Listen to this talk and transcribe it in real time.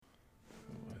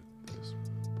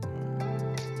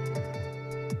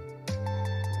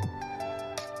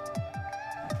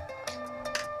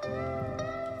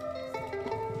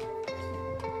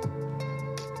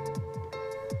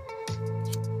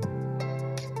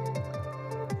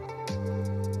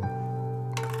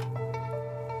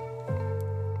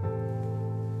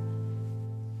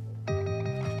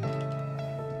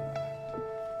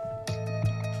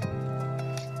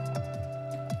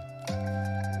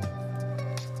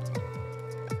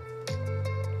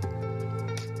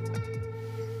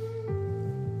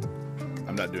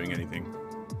I'm not doing anything.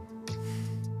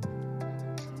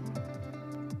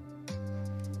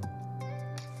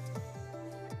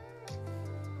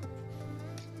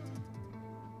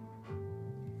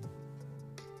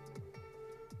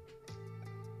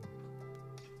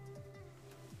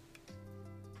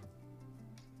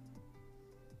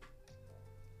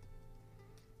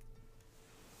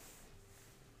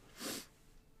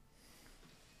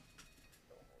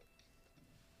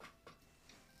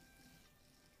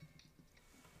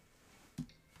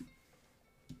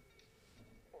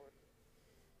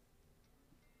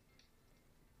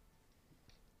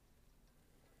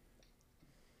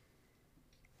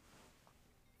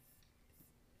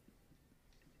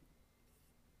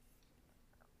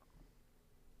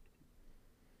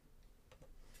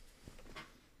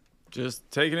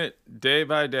 Just taking it day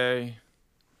by day,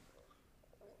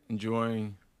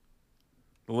 enjoying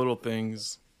the little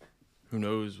things. Who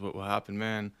knows what will happen,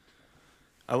 man.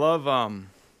 I love a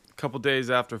couple days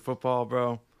after football,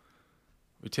 bro.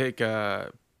 We take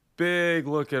a big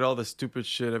look at all the stupid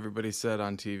shit everybody said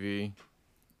on TV.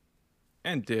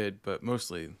 And did, but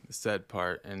mostly the said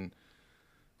part. And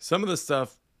some of the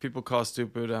stuff people call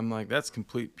stupid, I'm like, that's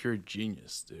complete pure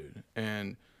genius, dude.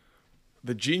 And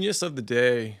the genius of the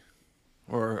day,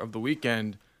 or of the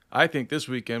weekend, I think this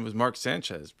weekend was Mark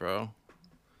Sanchez, bro.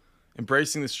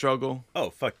 Embracing the struggle. Oh,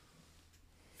 fuck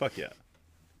yeah.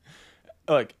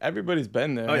 Look, everybody's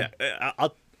been there. Oh, yeah.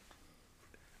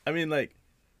 I mean, like,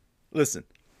 listen.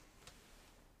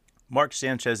 Mark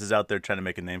Sanchez is out there trying to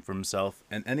make a name for himself.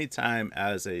 And anytime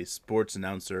as a sports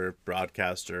announcer,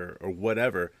 broadcaster, or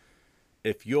whatever,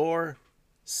 if you're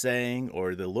saying,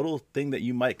 or the little thing that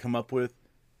you might come up with,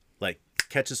 like,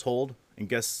 catches hold, and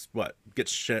guess what?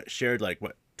 Gets shared like,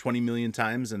 20 million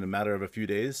times in a matter of a few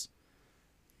days?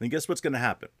 Then guess what's going to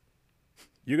happen?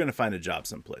 You're going to find a job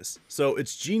someplace. So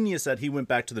it's genius that he went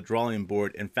back to the drawing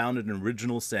board and found an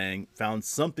original saying, found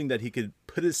something that he could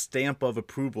put his stamp of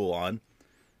approval on.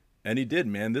 And he did,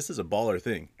 man. This is a baller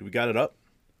thing. Do we got it up?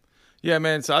 Yeah,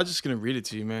 man. So I'm just going to read it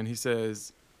to you, man. He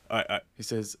says... All right. He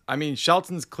says, I mean,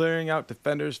 Shelton's clearing out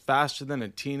defenders faster than a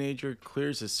teenager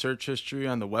clears his search history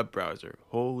on the web browser.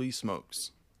 Holy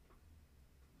smokes.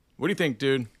 What do you think,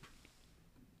 dude?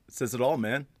 It says it all,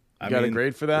 man. You got a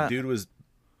grade for that? The dude was...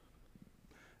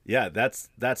 Yeah, that's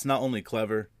not only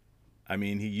clever. I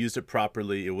mean, he used it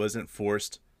properly. It wasn't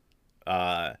forced.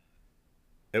 It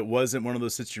wasn't one of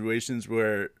those situations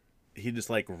where he just,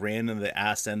 like, ran in the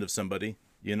ass end of somebody.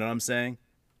 You know what I'm saying?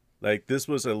 Like, this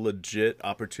was a legit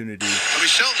opportunity. I mean,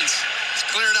 Shelton's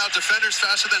clearing out defenders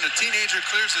faster than a teenager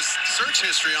clears his search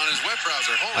history on his web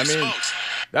browser. Holy smokes.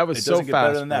 That was so fast, get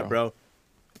better than that, bro.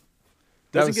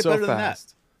 Doesn't get better than that.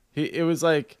 It was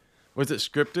like, was it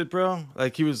scripted, bro?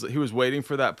 Like, he was waiting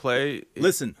for that play.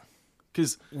 Listen,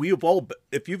 because we've all,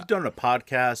 if you've done a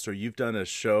podcast or you've done a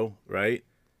show, right,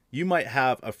 you might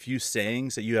have a few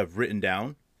sayings that you have written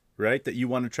down, right, that you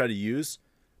want to try to use,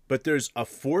 but there's a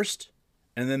forced,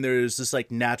 and then there's this, like,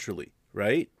 naturally,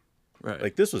 right? Right.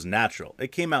 Like, this was natural.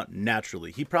 It came out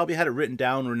naturally. He probably had it written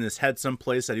down or in his head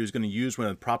someplace that he was going to use when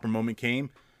the proper moment came,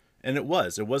 and it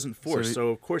wasn't forced. So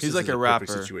of course, he's like a rapper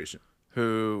situation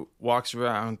who walks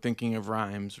around thinking of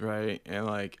rhymes, right, and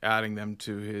like adding them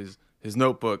to his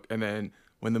notebook, and then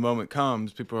when the moment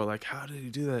comes, people are like, "How did he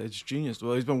do that? It's genius."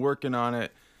 Well, he's been working on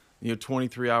it,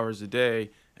 23 hours a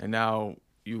day, and now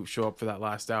you show up for that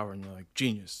last hour, and you're like,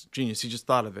 "Genius, genius." He just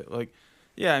thought of it. Like,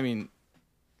 yeah, I mean,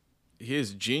 he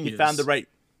is genius. He found the right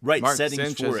Mark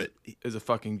settings Sanchez for it. Is a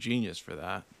fucking genius for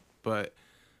that, but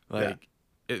like.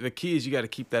 The key is you got to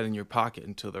keep that in your pocket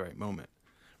until the right moment,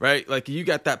 right? Like, you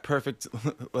got that perfect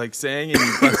like saying and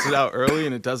you bust it out early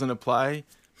and it doesn't apply,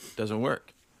 doesn't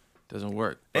work.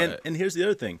 And here's the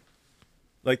other thing.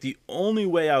 Like, the only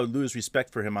way I would lose respect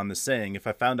for him on the saying if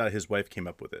I found out his wife came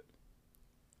up with it.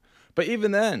 But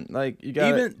even then, like, you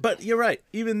got But you're right.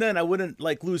 Even then, I wouldn't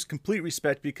like lose complete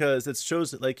respect because it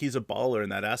shows that like he's a baller in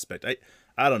that aspect.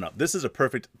 I don't know. This is a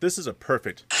perfect. I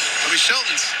mean,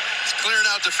 Shelton's clearing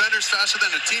out defenders faster than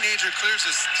a teenager clears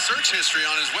his search history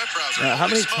on his web browser. How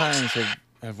many times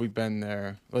have we been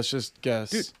there? Let's just guess.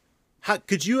 Dude, how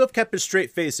could you have kept a straight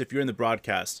face if you're in the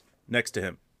broadcast next to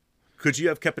him? Could you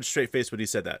have kept a straight face when he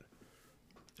said that?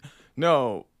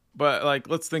 No, but like,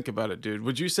 let's think about it, dude.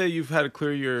 Would you say you've had to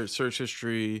clear your search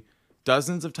history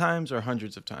dozens of times or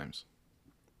hundreds of times?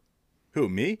 Who,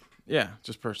 me? Yeah,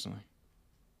 just personally.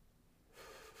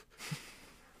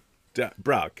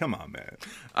 Bro, come on, man.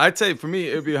 I'd say for me,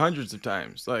 it would be hundreds of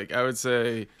times. Like, I would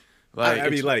say, like, I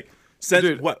mean, like,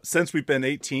 since we've been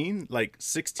 18, like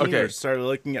 16, or started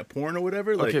looking at porn or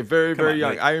whatever. Like, okay, very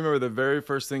young. Like, I remember the very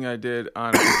first thing I did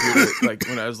on a computer, like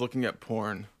when I was looking at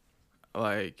porn.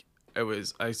 like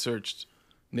I searched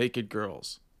naked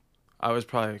girls. I was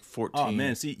probably like 14. Oh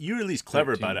man, see, you're at least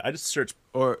clever 13. about it. I just searched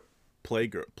Or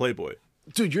Playboy.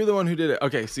 dude, you're the one who did it.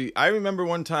 Okay, see, I remember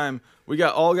one time we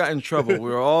got in trouble. We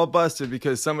were all busted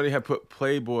because somebody had put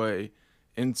Playboy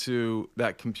into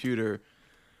that computer.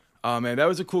 Oh man, that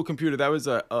was a cool computer. That was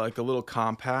like a little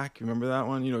compact. Remember that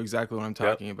one? You know exactly what I'm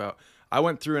talking about. I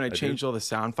went through and I changed all the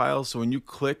sound files. So when you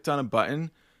clicked on a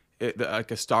button,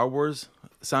 like a Star Wars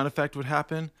sound effect would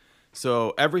happen.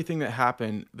 So everything that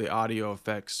happened, the audio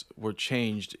effects were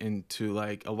changed into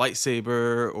like a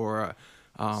lightsaber or a,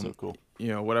 So cool. you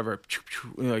know, whatever,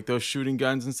 like those shooting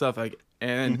guns and stuff. Like,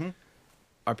 and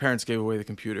our parents gave away the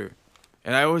computer,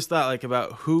 and I always thought like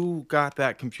about who got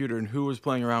that computer and who was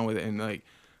playing around with it, and like,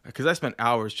 because I spent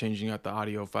hours changing out the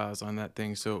audio files on that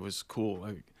thing, so it was cool.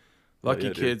 Like,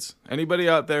 lucky kids. Dude. Anybody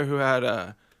out there who had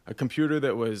a computer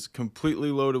that was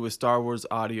completely loaded with Star Wars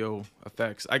audio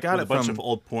effects? I got with it a bunch from of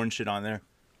old porn shit on there.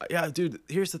 Yeah, dude.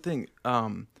 Here's the thing.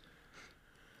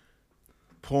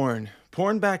 Porn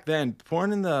back then,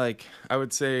 porn in the, like, I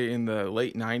would say in the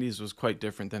late 90s was quite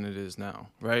different than it is now,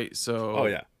 right? So Oh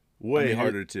yeah, way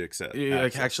harder to accept. You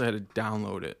like actually had to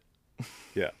download it.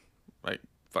 Yeah. Like,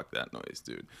 fuck that noise,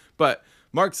 dude. But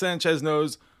Mark Sanchez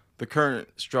knows the current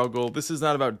struggle. This is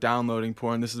not about downloading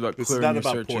porn. This is about clearing your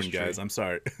search history. This is not about porn, guys. I'm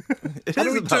sorry. How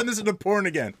do we turn this into porn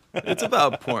again? It's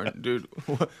about porn, dude.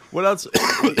 What else?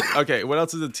 Okay, what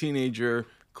else is a teenager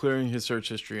clearing his search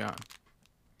history on?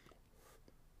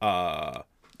 All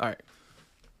right.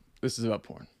 This is about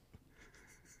porn.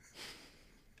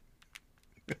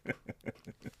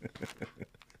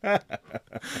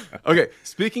 Okay,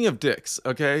 speaking of dicks,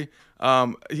 okay?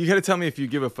 You got to tell me if you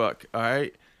give a fuck, all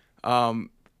right?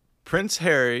 Prince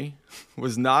Harry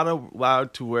was not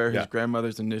allowed to wear his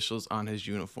grandmother's initials on his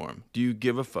uniform. Do you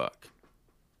give a fuck?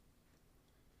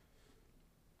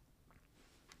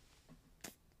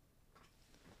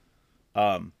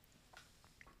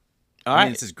 I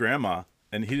mean, it's his grandma,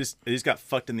 and he just got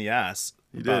fucked in the ass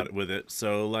with it.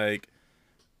 So, like,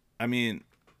 I mean,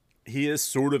 he is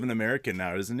sort of an American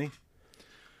now, isn't he?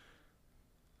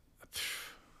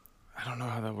 I don't know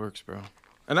how that works, bro.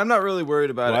 And I'm not really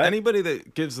worried about it. Anybody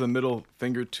that gives the middle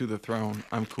finger to the throne,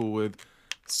 I'm cool with.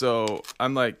 So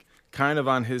I'm like kind of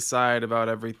on his side about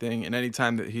everything. And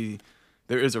anytime that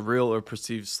there is a real or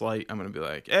perceived slight, I'm going to be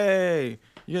like, hey,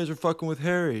 you guys are fucking with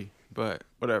Harry. But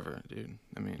whatever, dude.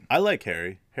 I mean, I like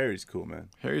Harry. Harry's cool, man.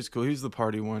 Harry's cool. He's the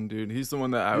party one, dude. He's the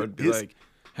one that I would be like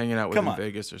hanging out with in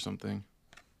Vegas or something.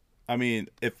 I mean,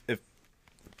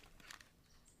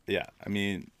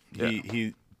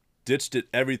 he ditched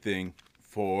everything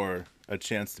for a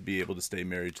chance to be able to stay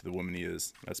married to the woman he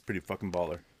is. That's pretty fucking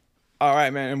baller. All right,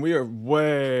 man, and we are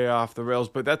way off the rails,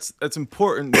 but that's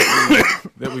important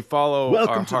that we follow our heart.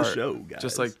 Welcome to the show, guys.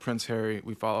 Just like Prince Harry,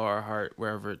 we follow our heart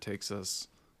wherever it takes us.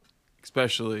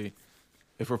 Especially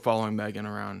if we're following Meghan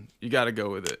around. You got to go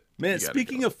with it. Man,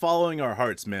 speaking of following our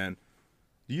hearts, man,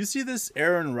 do you see this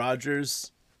Aaron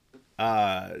Rodgers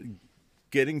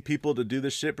getting people to do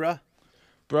this shit, bro?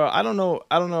 Bro, I don't know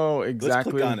exactly. Let's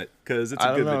click on it because it's a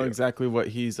good video. I don't know exactly what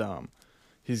he's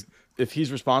if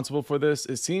he's responsible for this.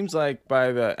 It seems like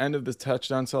by the end of the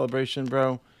touchdown celebration,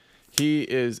 bro, he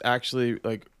is actually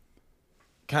like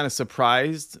kind of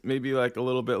surprised, maybe like a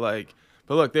little bit like.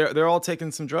 But look, they're all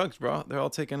taking some drugs, bro. They're all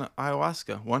taking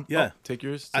ayahuasca. Take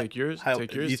yours, take yours,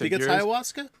 take yours. You think it's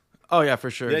ayahuasca? Oh yeah, for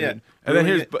sure. Yeah. Dude. And then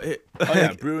here's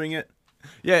brewing it.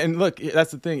 Yeah, and look,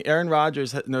 that's the thing. Aaron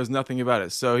Rodgers knows nothing about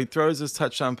it. So he throws his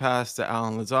touchdown pass to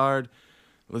Alan Lazard.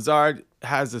 Lazard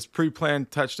has this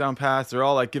pre-planned touchdown pass. They're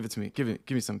all like, give it to me. Give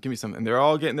me some. And they're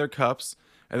all getting their cups.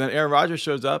 And then Aaron Rodgers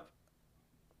shows up.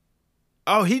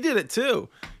 Oh, he did it too.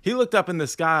 He looked up in the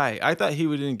sky. I thought he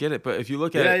didn't get it, but if you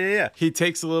look at it, he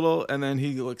takes a little and then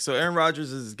he looks. So Aaron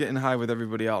Rodgers is getting high with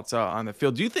everybody else out on the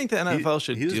field. Do you think the NFL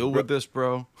should deal with this,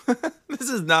 bro? This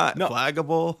is not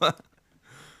flaggable.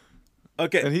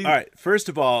 Okay, all right. First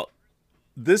of all,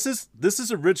 this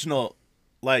is original.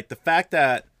 Like the fact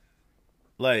that,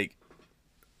 like,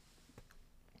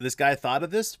 this guy thought of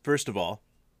this. First of all,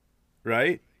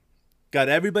 right? Got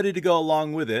everybody to go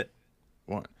along with it.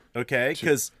 One. Okay,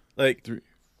 because like, 3,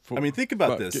 4, I mean, think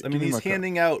about this. I mean, he's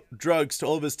handing out drugs to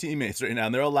all of his teammates right now,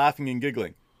 and they're all laughing and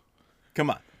giggling. Come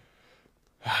on.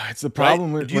 It's the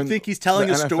problem. Right? Do you think he's telling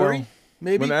a story?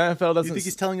 Maybe. When the NFL doesn't. You think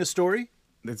he's telling a story?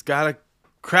 It's got to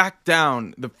crack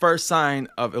down the first sign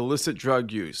of illicit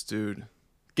drug use, dude.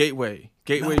 Gateway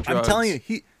drugs. I'm telling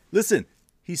you,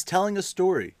 he's telling a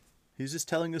story. He's just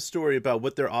telling a story about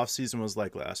what their off season was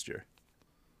like last year.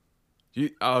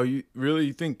 You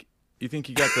really think? You think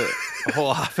he got the whole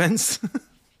offense?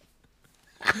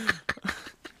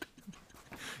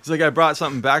 He's like, I brought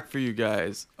something back for you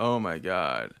guys. Oh my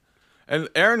God. And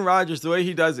Aaron Rodgers, the way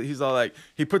he does it, he's all like,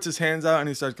 he puts his hands out and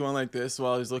he starts going like this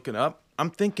while he's looking up. I'm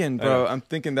thinking, bro,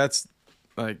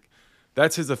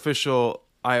 that's his official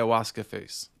ayahuasca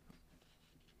face.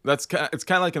 It's kind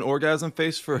of like an orgasm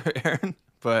face for Aaron,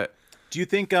 but Do you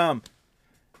think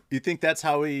you think that's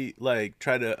how he like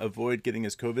tried to avoid getting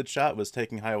his COVID shot, was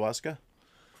taking ayahuasca?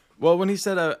 well, when he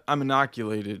said I'm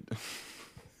inoculated,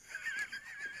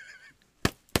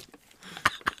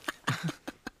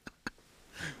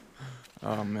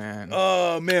 oh man,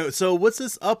 Oh man, so what's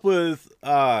this up with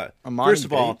Emoni first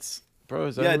of all, Bates? Bro,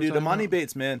 is that yeah, what we're dude, talking Emoni about?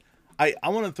 Bates, man. I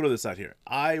want to throw this out here.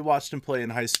 I watched him play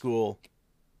in high school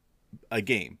a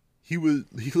game. He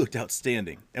looked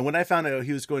outstanding. And when I found out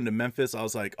he was going to Memphis, I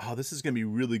was like, "Oh, this is going to be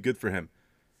really good for him."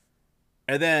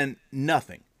 And then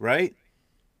nothing, right?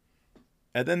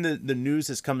 And then the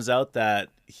news comes out that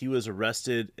he was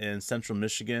arrested in Central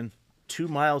Michigan, 2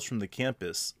 miles from the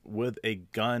campus, with a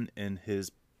gun in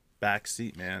his back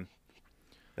seat, man.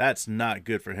 That's not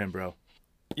good for him, bro.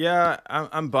 Yeah,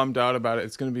 I'm bummed out about it.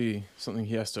 It's going to be something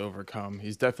he has to overcome.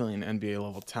 He's definitely an NBA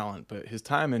level talent, but his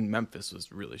time in Memphis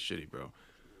was really shitty, bro.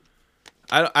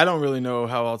 I don't really know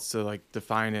how else to like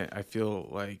define it. I feel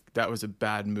like that was a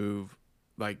bad move,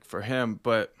 like for him.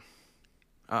 But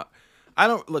I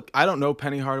don't know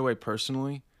Penny Hardaway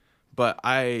personally, but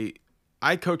I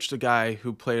coached a guy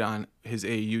who played on his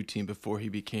AAU team before he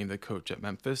became the coach at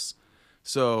Memphis,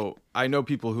 so I know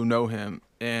people who know him,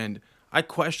 and I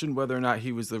questioned whether or not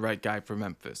he was the right guy for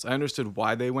Memphis. I understood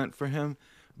why they went for him,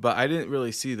 but I didn't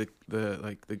really see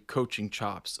the coaching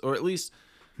chops, or at least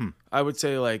I would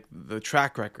say like the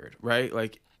track record, right?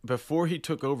 Like before he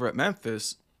took over at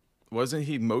Memphis, wasn't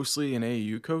he mostly an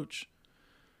AAU coach?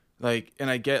 Like, and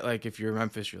I get like if you're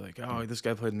Memphis, you're like, oh, this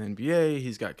guy played in the NBA,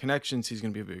 he's got connections, he's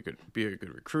gonna be a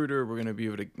good recruiter. We're gonna be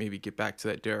able to maybe get back to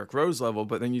that Derrick Rose level.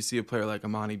 But then you see a player like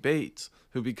Emoni Bates,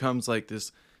 who becomes like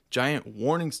this giant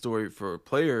warning story for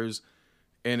players,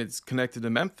 and it's connected to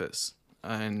Memphis.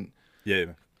 And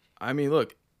Yeah. I mean,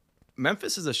 look,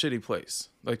 Memphis is a shitty place.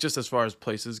 Like just as far as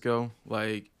places go,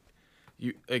 like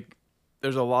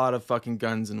there's a lot of fucking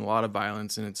guns and a lot of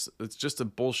violence, and it's just a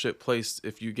bullshit place.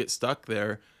 If you get stuck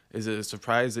there, is it a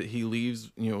surprise that he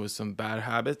leaves, with some bad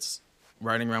habits,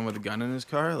 riding around with a gun in his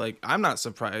car? Like, I'm not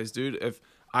surprised, dude. If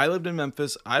I lived in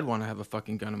Memphis, I'd want to have a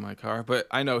fucking gun in my car. But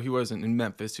I know he wasn't in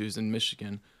Memphis; he was in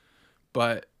Michigan.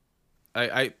 But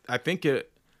I think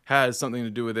it has something to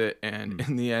do with it. And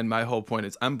in the end, my whole point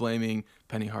is I'm blaming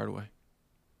Penny Hardaway.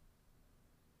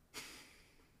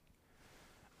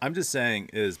 I'm just saying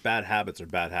is bad habits are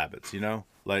bad habits,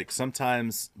 Like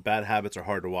sometimes bad habits are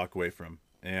hard to walk away from.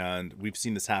 And we've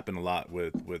seen this happen a lot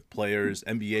with players,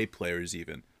 NBA players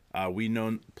even. We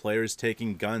know players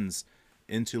taking guns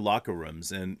into locker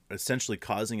rooms and essentially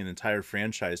causing an entire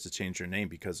franchise to change their name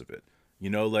because of it.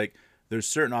 Like there's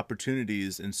certain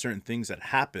opportunities and certain things that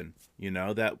happen,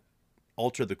 that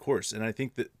alter the course. And I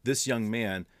think that this young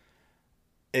man,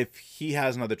 if he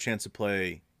has another chance to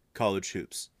play college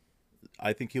hoops,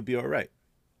 I think he'll be all right.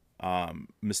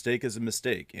 Mistake is a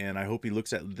mistake, and I hope he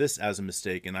looks at this as a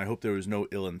mistake, and I hope there was no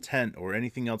ill intent or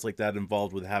anything else like that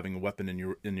involved with having a weapon in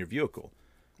your vehicle.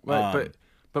 Right,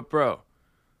 but bro,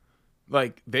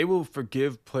 like they will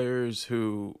forgive players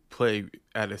who play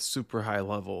at a super high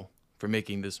level for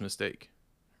making this mistake,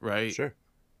 right? Sure.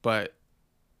 But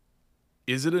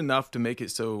is it enough to make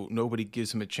it so nobody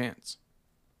gives him a chance?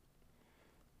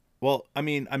 Well, I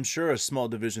mean, I'm sure a small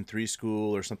Division III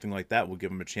school or something like that will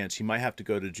give him a chance. He might have to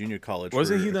go to junior college.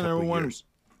 Wasn't for he a the couple number one years.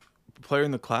 player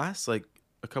in the class like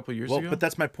a couple years ago? Well, but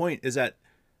that's my point. Is that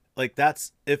like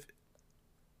that's if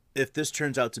this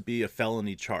turns out to be a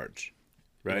felony charge,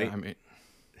 right? Yeah, I mean,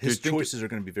 His dude, choices are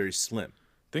going to be very slim.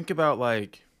 think about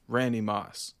like Randy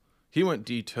Moss. He went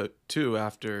D2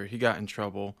 after he got in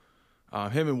trouble.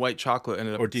 Him and White Chocolate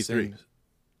ended up Or at D3.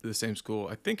 the same school.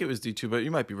 I think it was D2, but you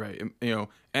might be right.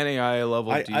 NAIA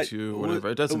level D2, whatever.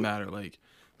 It doesn't matter. Like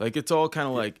it's all kind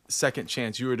of like second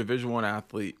chance. You were a Division I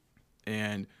athlete,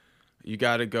 and you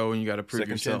got to go and you got to prove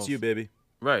Second yourself. chance, you baby.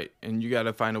 Right, and you got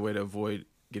to find a way to avoid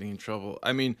getting in trouble.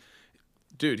 I mean,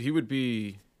 dude, he'd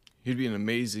be an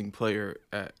amazing player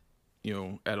at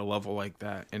a level like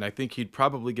that, and I think he'd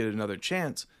probably get another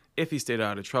chance if he stayed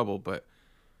out of trouble. But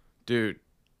dude,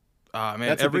 man,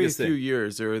 That's the every biggest few thing.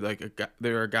 years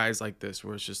there are guys like this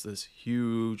where it's just this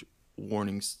huge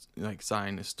warning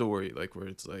sign, a story like where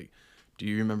it's like, do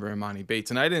you remember Emoni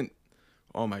Bates? And I didn't.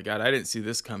 Oh my God, I didn't see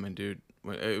this coming, dude.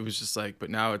 It was just like, but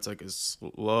now it's like a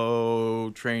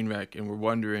slow train wreck, and we're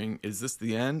wondering, is this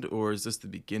the end or is this the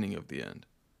beginning of the end?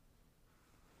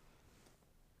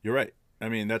 You're right. I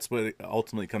mean, that's what it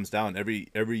ultimately comes down.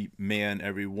 Every man,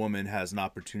 every woman has an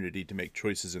opportunity to make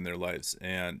choices in their lives,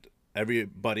 and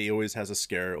everybody always has a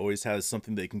scare, always has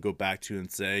something they can go back to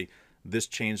and say, "This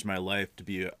changed my life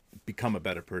to become a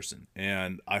better person."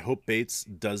 And I hope Bates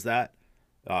does that.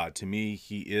 To me,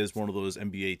 he is one of those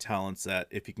NBA talents that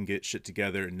if he can get shit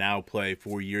together, now play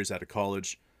 4 years out of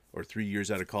college or 3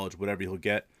 years out of college, whatever he'll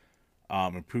get,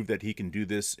 and prove that he can do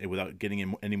this without getting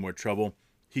in any more trouble,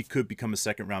 he could become a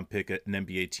second-round pick an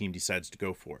NBA team decides to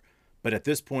go for. But at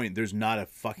this point, there's not a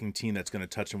fucking team that's going to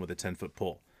touch him with a 10-foot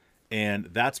pole. And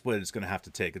that's what it's going to have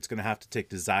to take. It's going to have to take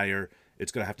desire.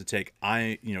 It's going to have to take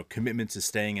commitment to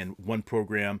staying in one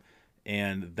program.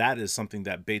 And that is something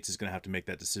that Bates is going to have to make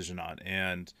that decision on.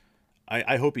 And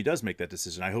I hope he does make that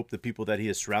decision. I hope the people that he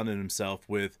has surrounded himself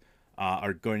with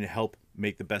are going to help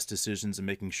make the best decisions and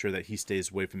making sure that he stays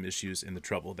away from issues and the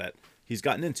trouble that he's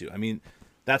gotten into. I mean,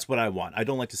 that's what I want. I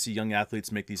don't like to see young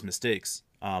athletes make these mistakes,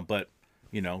 but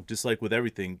just like with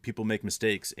everything, people make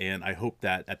mistakes, and I hope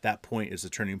that at that point is a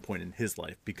turning point in his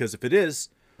life. Because if it is,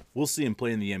 we'll see him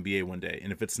play in the NBA one day,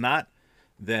 and if it's not,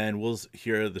 then we'll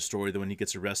hear the story that when he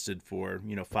gets arrested for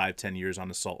 5-10 years on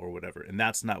assault or whatever, and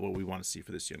that's not what we want to see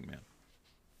for this young man.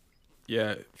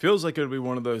 Yeah, it feels like it would be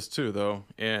one of those too, though.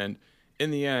 And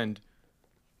in the end,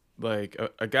 like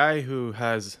a guy who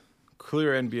has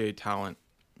clear NBA talent,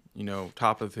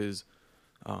 top of his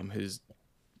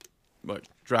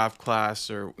draft class,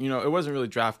 or it wasn't really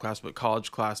draft class but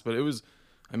college class, but it was,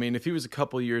 I mean, if he was a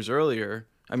couple years later,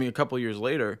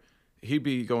 he'd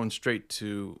be going straight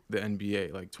to the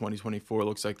NBA. Like 2024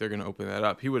 looks like they're going to open that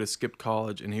up. He would have skipped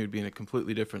college and he would be in a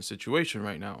completely different situation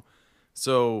right now.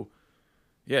 So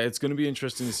yeah, it's going to be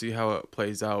interesting to see how it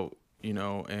plays out,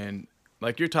 and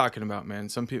like you're talking about, man,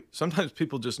 sometimes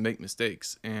people just make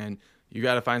mistakes, and you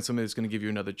got to find somebody that's going to give you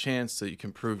another chance so you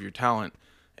can prove your talent.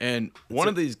 And one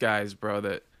of these guys, bro,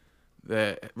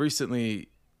 that recently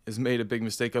has made a big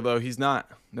mistake, although he's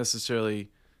not necessarily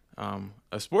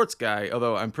a sports guy,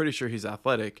 although I'm pretty sure he's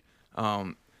athletic.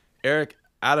 Eric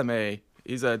Adame,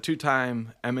 he's a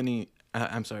two-time Emmy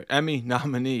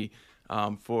nominee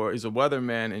he's a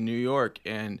weatherman in New York.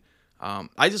 And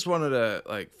I just wanted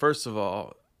to, first of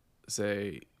all,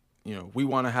 say, we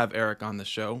want to have Eric on the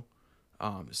show.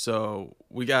 So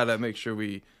we got to make sure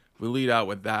we lead out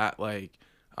with that.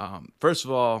 First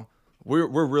of all,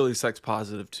 we're really sex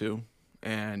positive too.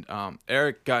 And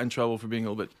Eric got in trouble for being a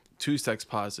little bit too sex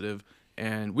positive.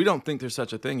 And we don't think there's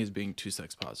such a thing as being too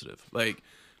sex positive.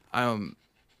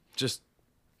 Just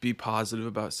be positive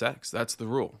about sex. That's the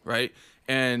rule, right?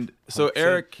 And so 100%.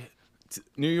 Eric,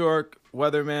 New York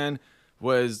weatherman,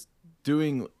 was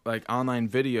doing online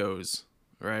videos,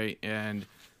 right? And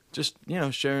just,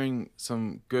 sharing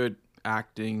some good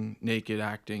acting, naked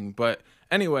acting. But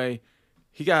anyway,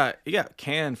 he got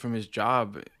canned from his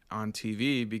job on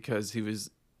TV because he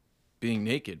was being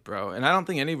naked, bro. And I don't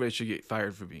think anybody should get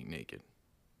fired for being naked.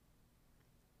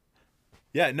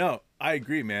 Yeah, no, I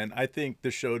agree, man. I think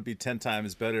the show would be 10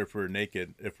 times better if we were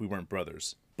naked if we weren't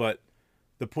brothers. But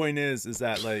the point is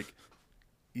that,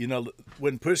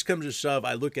 when push comes to shove,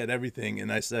 I look at everything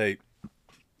and I say,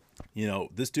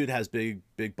 this dude has big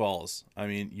balls. I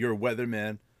mean, you're a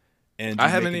weatherman. And I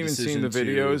haven't even seen the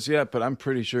videos yet, but I'm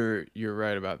pretty sure you're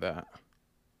right about that.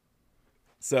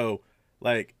 So,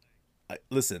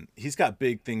 listen, he's got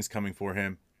big things coming for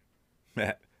him.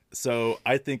 So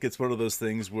I think it's one of those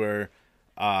things where,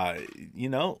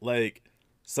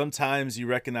 sometimes you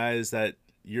recognize that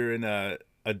you're in a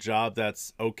job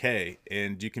that's okay,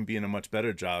 and you can be in a much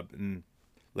better job, and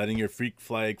letting your freak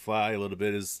flag fly a little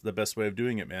bit is the best way of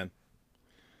doing it, man.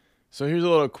 So here's a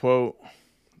little quote.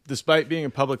 Despite being a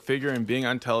public figure and being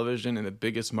on television in the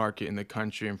biggest market in the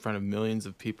country in front of millions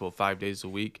of people 5 days a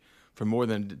week for more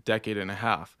than a decade and a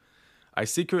half, I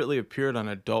secretly appeared on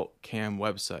an adult cam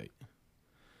website.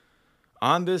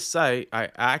 On this site, I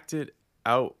acted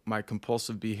out my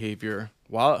compulsive behavior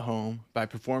while at home by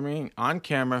performing on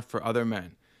camera for other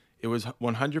men. It was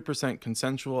 100%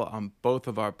 consensual on both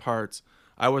of our parts.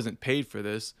 I wasn't paid for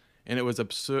this, and it was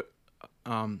absurd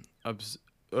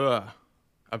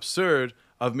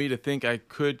of me to think I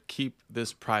could keep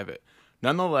this private.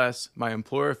 Nonetheless, my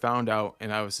employer found out,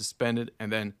 and I was suspended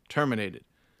and then terminated.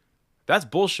 That's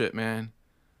bullshit, man.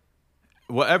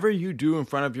 Whatever you do in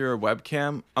front of your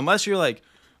webcam, unless you're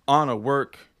on a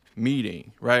work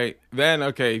meeting, right? Then,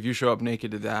 okay, if you show up naked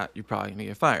to that, you're probably going to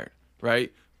get fired,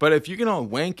 right? But if you're going to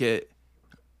wank it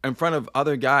in front of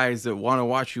other guys that want to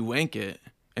watch you wank it,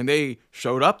 and they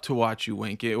showed up to watch you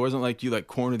wank it, it wasn't like you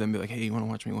cornered them and be like, hey, you want to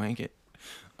watch me wank it?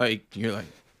 You're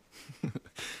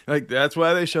that's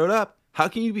why they showed up. How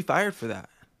can you be fired for that?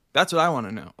 That's what I want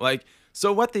to know.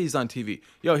 So what that he's on TV?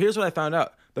 Yo, here's what I found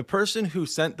out. The person who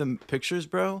sent the pictures,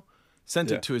 bro,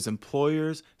 sent it to his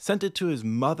employers, sent it to his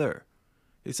mother.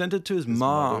 He sent it to his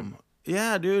mom. Mother?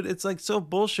 Yeah, dude, it's like so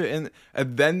bullshit.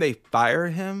 And then they fire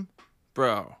him,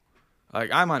 bro.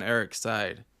 Like, I'm on Eric's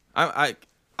side.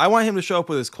 I want him to show up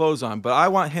with his clothes on, but I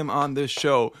want him on this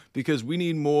show because we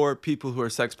need more people who are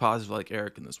sex positive like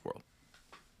Eric in this world.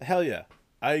 Hell yeah,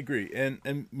 I agree.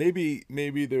 And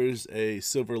maybe there's a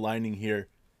silver lining here,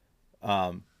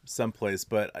 someplace.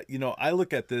 But I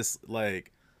look at this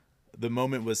like the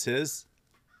moment was his,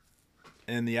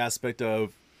 and the aspect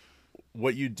of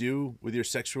what you do with your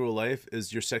sexual life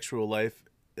is your sexual life,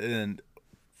 and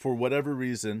for whatever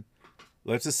reason,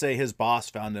 let's just say his boss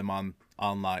found him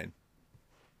online.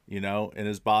 And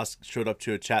his boss showed up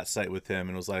to a chat site with him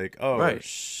and was like, oh, right.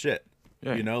 Shit.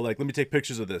 Yeah. Like, let me take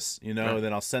pictures of this, right. And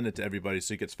then I'll send it to everybody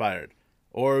so he gets fired.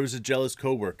 Or it was a jealous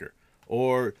coworker.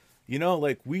 Or,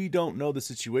 like, we don't know the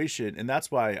situation, and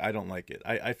that's why I don't like it.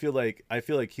 I feel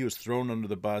like he was thrown under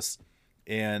the bus,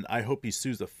 and I hope he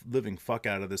sues the living fuck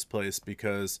out of this place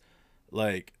because,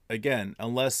 like, again,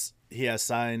 unless he has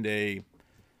signed a,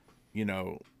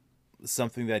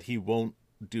 something that he won't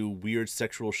do weird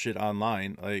sexual shit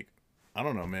online, like, I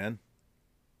don't know, man.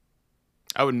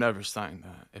 I would never sign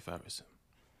that if I was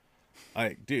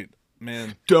him. Dude,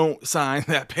 man, don't sign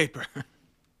that paper.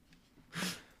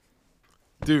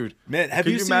 Dude, man,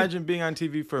 could you imagine being on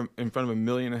TV in front of 1.5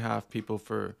 million people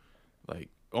for like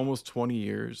almost 20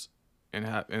 years and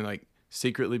like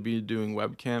secretly be doing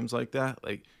webcams like that?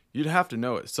 Like, you'd have to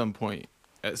know at some point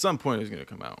it's going to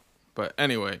come out. But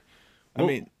anyway,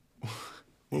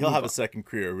 he'll have a second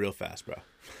career real fast, bro.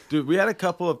 Dude, we had a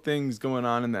couple of things going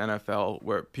on in the NFL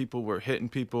where people were hitting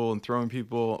people and throwing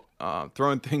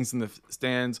things in the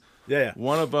stands. Yeah.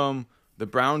 One of them, the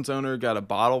Browns owner got a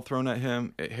bottle thrown at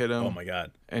him. It hit him. Oh, my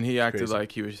God. And he acted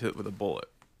like he was hit with a bullet.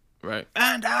 Right?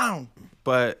 And down.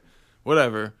 But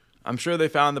whatever. I'm sure they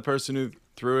found the person who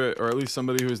threw it, or at least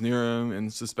somebody who was near him,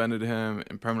 and suspended him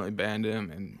and permanently banned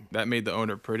him. And that made the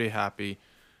owner pretty happy.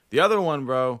 The other one,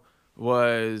 bro,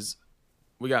 was...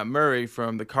 we got Murray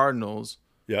from the Cardinals,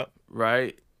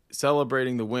 right,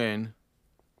 celebrating the win.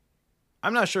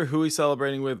 I'm not sure who he's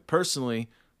celebrating with. Personally,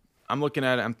 I'm looking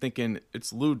at it, I'm thinking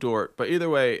it's Lou Dort. But either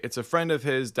way, it's a friend of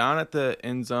his down at the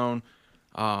end zone,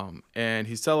 and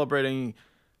he's celebrating,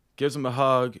 gives him a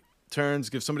hug, turns,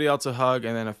 gives somebody else a hug,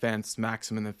 and then a fan smacks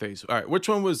him in the face. All right, which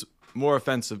one was more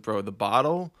offensive, bro, the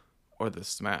bottle or the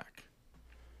smack?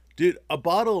 Dude, a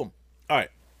bottle... All right.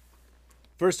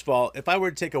 First of all, if I were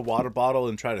to take a water bottle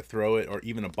and try to throw it, or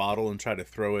even a bottle and try to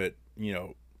throw it,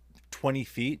 20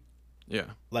 feet,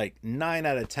 like 9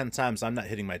 out of 10 times, I'm not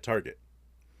hitting my target.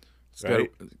 It's going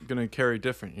to carry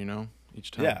different, each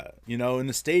time. Yeah. In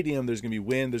the stadium, there's going to be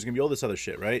wind, there's going to be all this other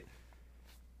shit, right?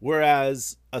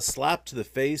 Whereas a slap to the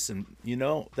face, and,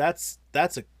 that's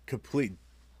a complete,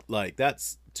 like,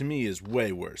 that's, to me, is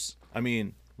way worse. I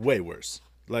mean, way worse.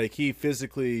 Like, he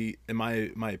physically, in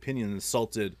my opinion,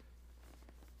 assaulted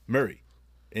Murray,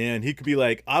 and he could be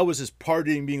like, I was just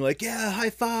partying, being like, yeah, high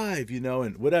five,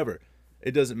 and whatever.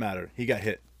 It doesn't matter. He got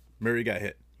hit. Murray got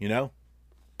hit, All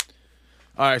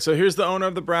right, so here's the owner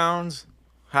of the Browns,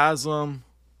 Haslam,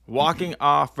 walking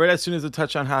off right as soon as the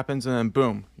touchdown happens, and then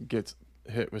boom, he gets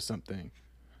hit with something.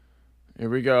 Here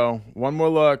we go. One more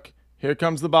look. Here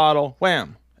comes the bottle.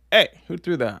 Wham. Hey, who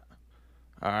threw that?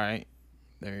 All right,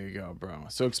 there you go, bro.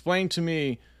 So explain to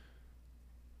me,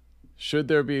 should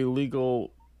there be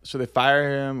legal... should they fire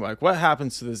him? Like, what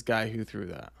happens to this guy who threw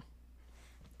that?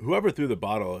 Whoever threw the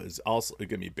bottle is also going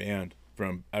to be banned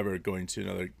from ever going to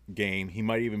another game. He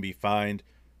might even be fined,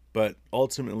 but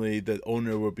ultimately the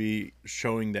owner will be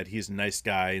showing that he's a nice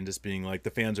guy and just being like,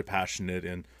 the fans are passionate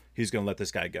and he's going to let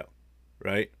this guy go,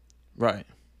 right? Right.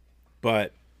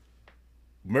 But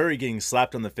Murray getting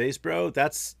slapped on the face, bro,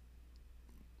 there's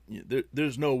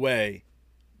no way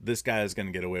this guy is going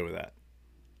to get away with that.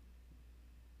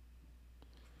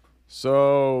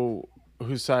 So,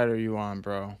 whose side are you on,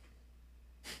 bro?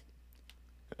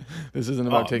 This isn't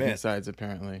about taking sides,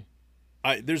 apparently.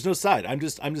 There's no side. I'm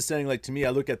just saying, like, to me,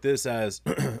 I look at this as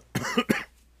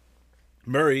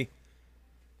Murray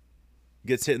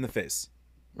gets hit in the face.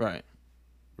 Right.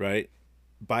 Right?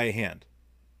 By a hand.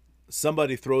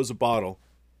 Somebody throws a bottle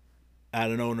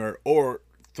at an owner, or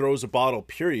throws a bottle,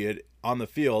 period, on the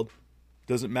field,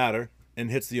 doesn't matter,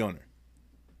 and hits the owner.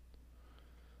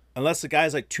 Unless the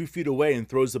guy's like 2 feet away and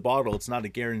throws the bottle, it's not a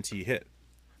guarantee hit.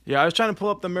 Yeah, I was trying to pull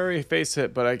up the Murray face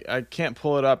hit, but I can't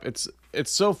pull it up. It's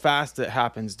so fast it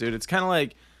happens, dude. It's kind of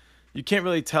like you can't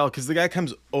really tell because the guy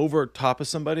comes over top of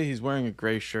somebody. He's wearing a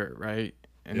gray shirt, right?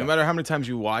 And no matter how many times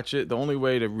you watch it, the only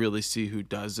way to really see who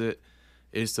does it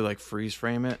is to like freeze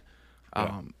frame it.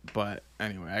 Yeah. But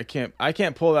anyway, I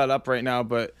can't pull that up right now,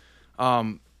 but I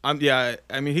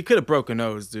mean, he could have broke a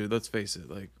nose, dude. Let's face it.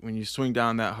 Like when you swing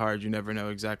down that hard, you never know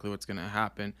exactly what's gonna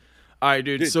happen. All right,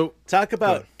 dude. So talk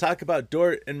about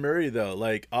Dort and Murray though.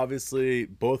 Like obviously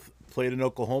both played in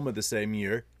Oklahoma the same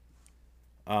year.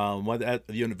 One at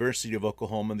the University of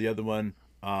Oklahoma and the other one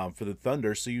for the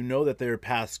Thunder. So you know that their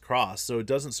paths cross. So it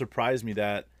doesn't surprise me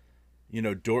that, you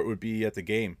know, Dort would be at the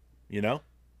game, you know?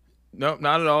 No,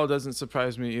 not at all. It doesn't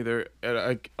surprise me either.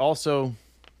 Also,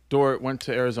 Dort went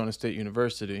to Arizona State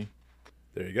University.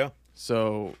 There you go.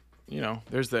 So, you know,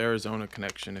 there's the Arizona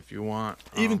connection if you want.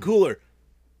 Even cooler.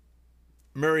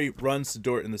 Murray runs to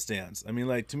Dort in the stands. I mean,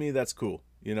 like, to me, that's cool.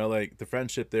 You know, like, the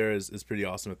friendship there is pretty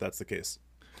awesome if that's the case.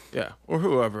 Yeah, or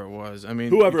whoever it was. I mean,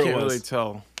 whoever you can't it was. really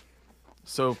tell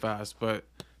so fast, but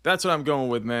that's what I'm going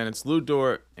with, man. It's Lou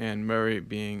Dort and Murray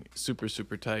being super,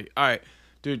 super tight. All right,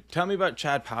 dude, tell me about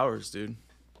Chad Powers, dude.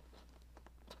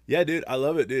 Yeah, dude, I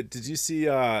love it, dude. Did you see,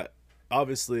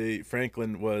 obviously,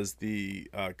 Franklin was the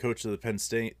coach of the Penn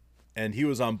State, and he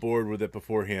was on board with it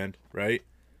beforehand, right?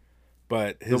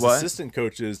 But his assistant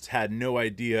coaches had no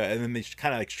idea, and then they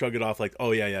kind of like shrug it off like,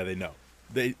 oh, yeah, they know.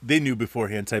 They knew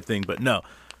beforehand type thing, but no.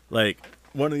 Like,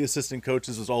 one of the assistant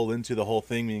coaches was all into the whole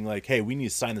thing, being like, hey, we need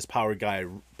to sign this Powers guy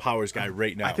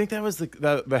right now. I think that was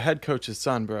the head coach's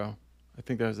son, bro. I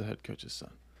think that was the head coach's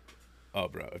son. Oh,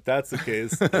 bro, if that's the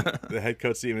case, the head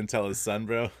coach didn't even tell his son,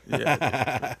 bro.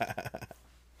 Yeah.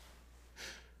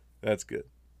 That's good.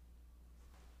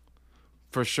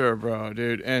 For sure, bro,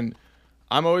 dude. And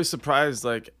I'm always surprised,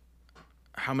 like,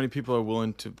 how many people are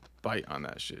willing to bite on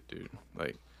that shit, dude.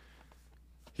 Like,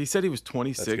 he said he was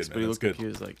 26, but he looked like he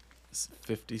was, like,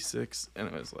 56. And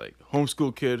it was, like,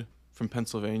 homeschool kid from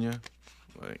Pennsylvania.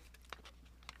 Like,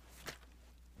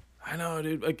 I know,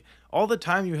 dude. Like, all the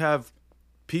time you have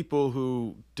people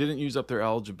who didn't use up their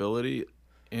eligibility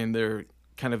and they're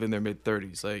kind of in their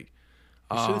mid-30s. Like,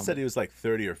 you should have said he was, like,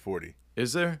 30 or 40.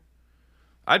 Is there?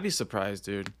 I'd be surprised,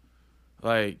 dude.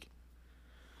 Like,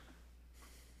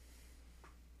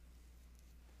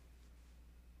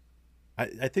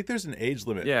 I think there's an age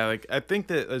limit. yeah, like I think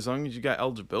that as long as you got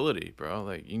eligibility, bro,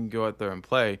 like you can go out there and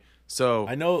play. So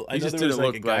I know he just there was didn't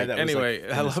like look a guy like. that was Anyway,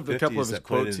 like I loved a couple of his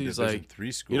quotes. He's like,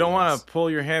 "You don't want to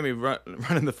pull your hammy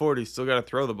running the 40. Still got to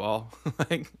throw the ball."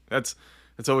 Like that's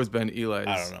always been Eli's.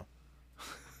 I don't know.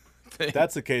 If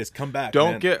that's the case, come back.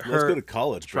 Don't man. get hurt. Let's go to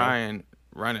college, bro. Trying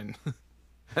running.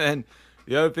 And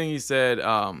the other thing he said,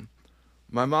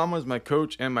 my mom was my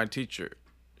coach and my teacher.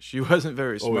 She wasn't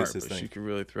very smart, but she could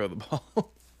really throw the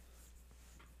ball.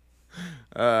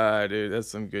 Dude, that's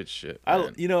some good shit,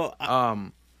 man.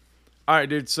 All right,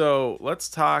 dude, so let's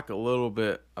talk a little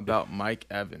bit about Mike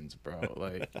Evans, bro.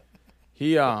 Like,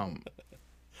 he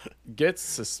gets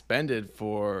suspended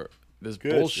for this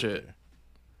bullshit.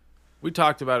 We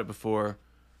talked about it before.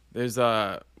 There's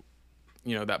that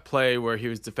play where he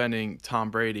was defending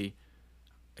Tom Brady.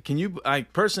 I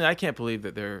can't believe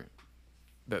that they're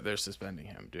suspending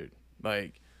him, dude.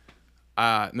 Like,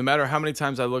 no matter how many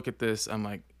times I look at this, I'm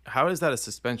like, how is that a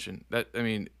suspension?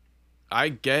 I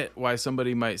get why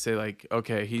somebody might say like,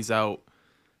 okay, he's out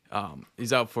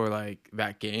for like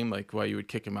that game, like why you would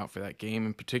kick him out for that game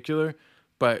in particular.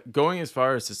 But going as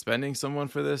far as suspending someone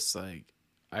for this, like,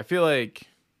 I feel like,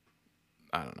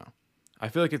 I don't know. I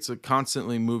feel like it's a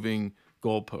constantly moving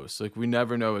goalpost. Like, we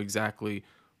never know exactly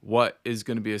what is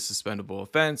going to be a suspendable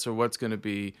offense or what's going to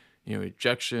be,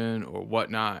 ejection or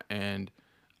whatnot. And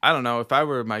I don't know. If I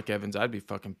were Mike Evans, I'd be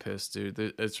fucking pissed, dude.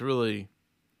 It's really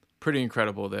pretty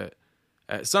incredible that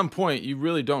at some point you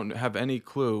really don't have any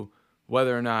clue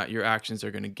whether or not your actions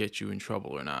are going to get you in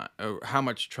trouble or not, or how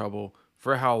much trouble,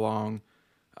 for how long.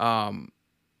 I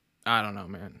don't know,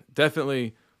 man.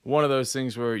 Definitely one of those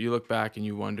things where you look back and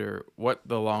you wonder what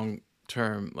the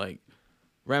long-term like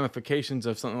ramifications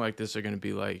of something like this are going to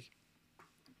be like.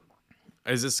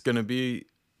 Is this going to be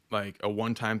like a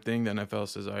one-time thing? The NFL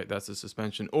says, all right, that's a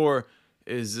suspension. Or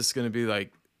is this going to be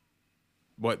like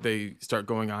what they start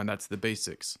going on? That's the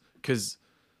basics. Because,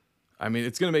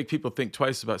 it's going to make people think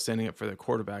twice about standing up for their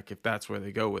quarterback if that's where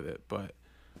they go with it. But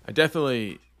I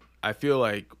feel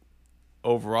like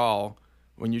overall,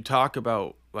 when you talk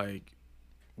about like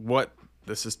what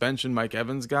the suspension Mike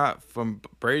Evans got from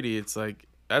Brady, it's like,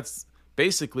 that's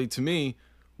basically to me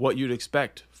what you'd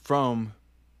expect from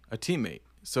a teammate.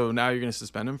 So now you're going to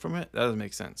suspend him from it? That doesn't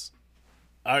make sense.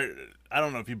 I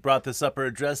don't know if you brought this up or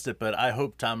addressed it, but I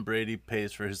hope Tom Brady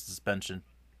pays for his suspension.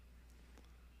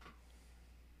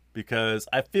 Because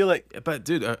I feel like... But,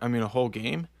 dude, a whole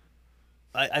game?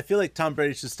 I feel like Tom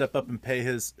Brady should step up and pay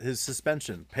his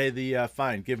suspension, pay the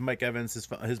fine, give Mike Evans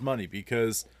his money,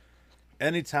 because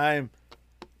anytime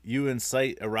you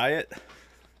incite a riot,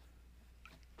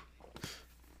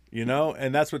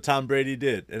 and that's what Tom Brady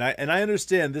did. And I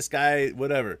understand this guy,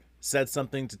 whatever, said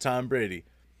something to Tom Brady.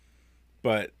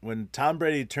 But when Tom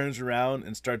Brady turns around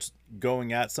and starts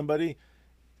going at somebody,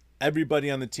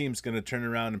 everybody on the team's going to turn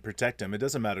around and protect him. It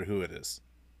doesn't matter who it is.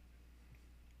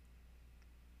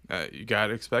 You got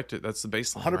to expect it. That's the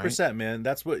baseline, 100%, right? man.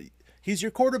 That's what he's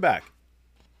your quarterback.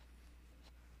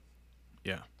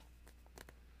 Yeah.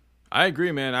 I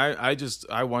agree, man.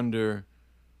 I wonder,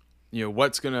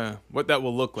 what that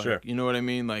will look like. Sure. You know what I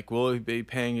mean? Like, will he be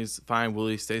paying his fine? Will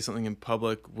he say something in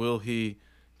public? Will he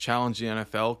challenge the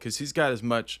NFL? Because he's got as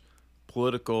much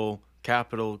political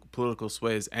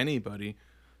sway as anybody.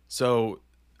 So,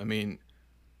 I mean,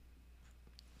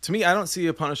 to me, I don't see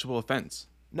a punishable offense.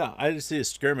 No, I just see a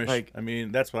skirmish. Like, I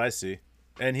mean, that's what I see.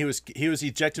 And he was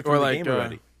ejected from the game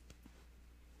already.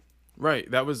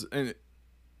 Right. That was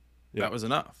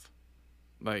enough.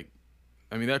 Like,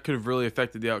 I mean, that could have really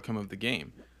affected the outcome of the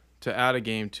game. To add a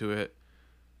game to it,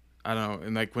 I don't know.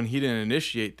 And like when he didn't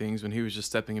initiate things, when he was just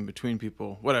stepping in between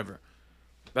people, whatever.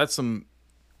 That's something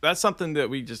that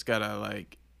we just gotta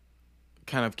like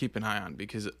kind of keep an eye on,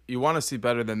 because you want to see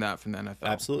better than that from the NFL.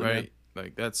 Absolutely, right? man.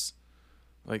 Like that's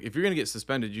like if you're gonna get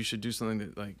suspended, you should do something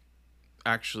that like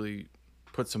actually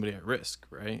puts somebody at risk,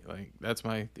 right? Like that's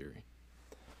my theory.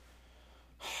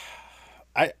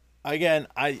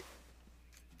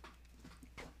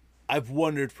 I've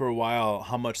wondered for a while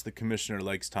how much the commissioner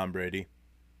likes Tom Brady.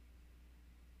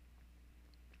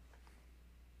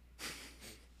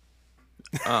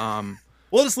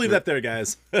 We'll just leave that there,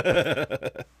 guys.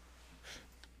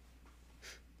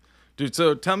 Dude,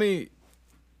 so tell me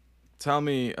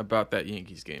about that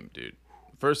Yankees game, dude.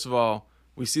 First of all,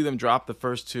 we see them drop the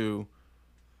first two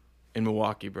in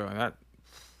Milwaukee, bro. And that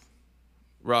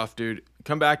rough, dude.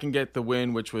 Come back and get the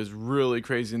win, which was really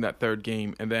crazy in that third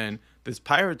game. And then this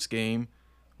Pirates game,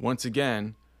 once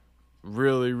again,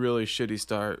 really, really shitty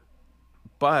start.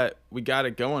 But we got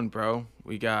it going, bro.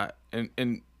 We got and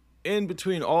in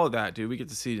between all of that, dude, we get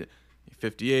to see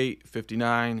 58,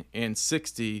 59, and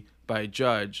 60 by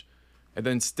Judge. And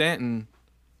then Stanton,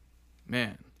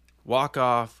 man, walk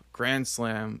off, grand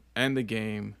slam, end the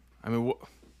game. I mean,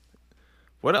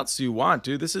 what else do you want,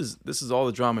 dude? This is all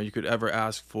the drama you could ever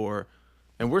ask for,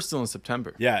 and we're still in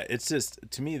September. Yeah, it's just,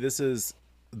 to me, this is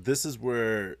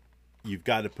where you've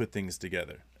got to put things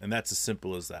together, and that's as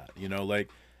simple as that.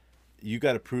 Like, you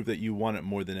got to prove that you want it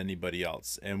more than anybody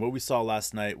else. And what we saw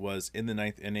last night was in the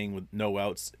ninth inning with no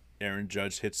outs, Aaron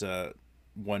Judge hits a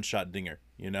one-shot dinger.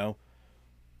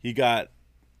 He got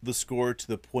the score to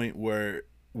the point where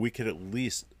we could at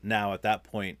least now at that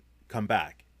point come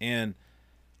back. And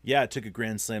yeah, it took a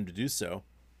grand slam to do so,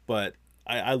 but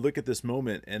I look at this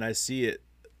moment and I see it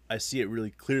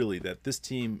really clearly that this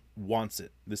team wants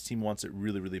it. This team wants it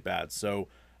really, really bad. So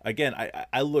again,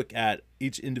 I look at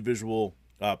each individual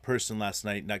person last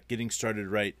night not getting started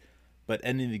right, but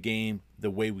ending the game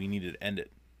the way we needed to end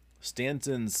it.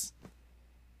 Stanton's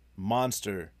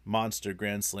monster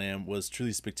grand slam was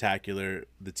truly spectacular.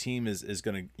 The team is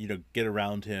going to get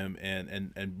around him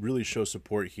and really show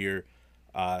support here.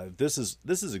 This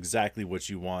is exactly what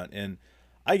you want, and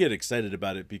I get excited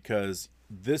about it because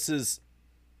this is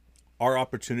our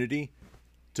opportunity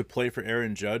to play for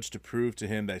Aaron Judge, to prove to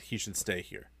him that he should stay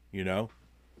here.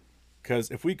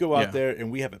 Because if we go out there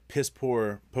and we have a piss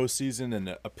poor postseason and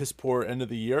a piss poor end of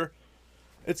the year,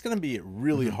 it's going to be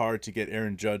really hard to get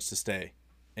Aaron Judge to stay.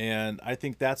 And I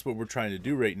think that's what we're trying to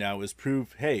do right now is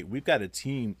prove, hey, we've got a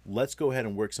team. Let's go ahead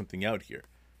and work something out here.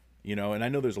 And I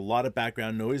know there's a lot of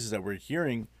background noises that we're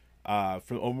hearing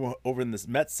from over in this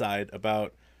Mets side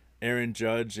about Aaron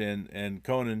Judge and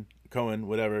Cohen,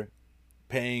 whatever,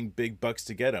 paying big bucks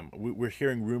to get him. We're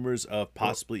hearing rumors of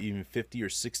possibly even 50 or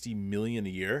 60 million a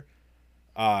year.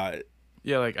 Yeah,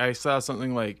 like I saw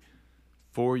something like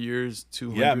 4 years,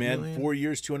 200 yeah, man, million? 4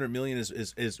 years, 200 million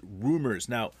is rumors.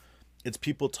 Now, it's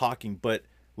people talking, but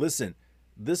listen,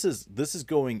 this is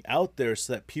going out there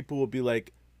so that people will be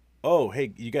like, oh,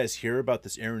 hey, you guys hear about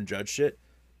this Aaron Judge shit?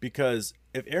 Because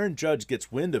if Aaron Judge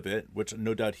gets wind of it, which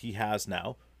no doubt he has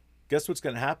now, guess what's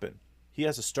going to happen? He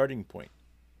has a starting point.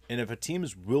 And if a team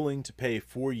is willing to pay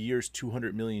 4 years,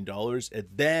 $200 million, and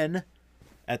then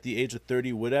at the age of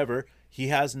 30, whatever, he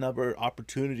has another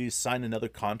opportunity to sign another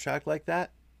contract like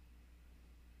that,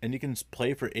 and you can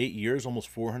play for 8 years,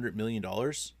 almost $400 million,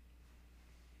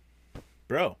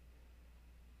 bro,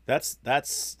 that's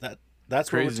what we're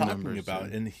Crazy talking numbers, about.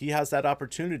 dude. And he has that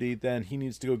opportunity, then he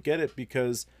needs to go get it,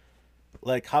 because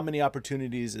Like, how many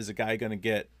opportunities is a guy going to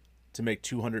get to make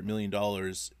 $200 million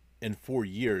in 4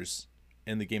 years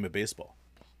in the game of baseball?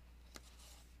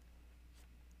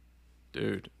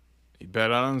 Dude, he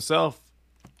bet on himself.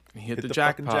 He hit the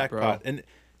fucking jackpot, bro. And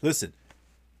listen,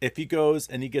 if he goes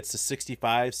and he gets to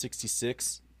 65,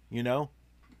 66,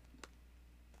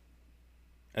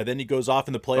 and then he goes off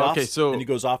in the playoffs, and he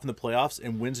goes off in the playoffs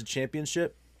and wins a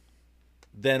championship,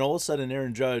 then all of a sudden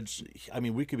Aaron Judge, I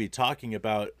mean, we could be talking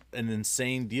about an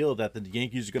insane deal that the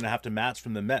Yankees are going to have to match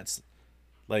from the Mets,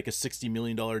 like a $60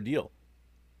 million deal.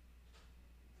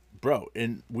 Bro,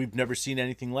 and we've never seen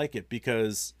anything like it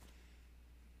because,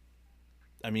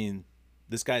 I mean,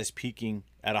 this guy is peaking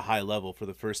at a high level for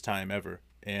the first time ever,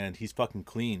 and he's fucking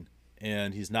clean,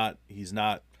 and he's not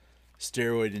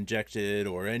steroid injected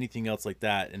or anything else like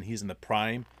that, and he's in the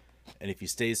prime, and if he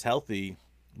stays healthy,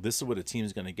 this is what a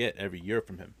team's going to get every year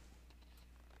from him.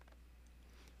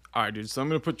 All right, dude, so I'm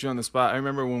going to put you on the spot. I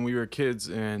remember when we were kids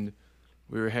and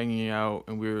we were hanging out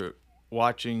and we were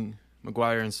watching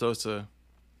McGuire and Sosa,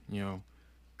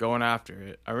 going after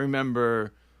it. I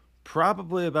remember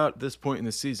probably about this point in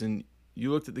the season,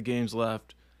 you looked at the games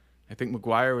left. I think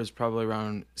McGuire was probably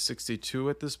around 62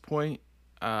 at this point.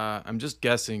 I'm just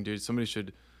guessing, dude. Somebody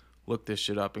should look this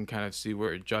shit up and kind of see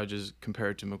where Judge is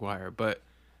compared to McGuire. But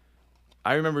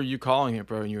I remember you calling it,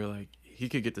 bro, and you were like, he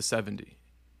could get to 70.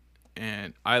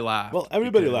 And I laughed. Well,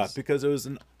 everybody laughed because it was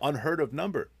an unheard of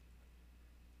number.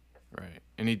 Right.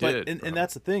 And he did. And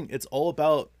that's the thing. It's all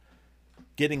about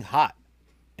getting hot.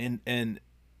 And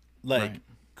right.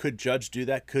 Could Judge do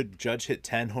that? Could Judge hit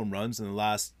 10 home runs in the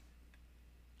last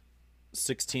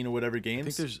 16 or whatever games?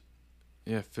 I think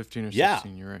there's 15 or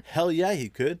 16, you're right. Hell yeah, he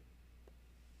could.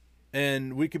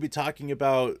 And we could be talking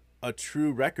about a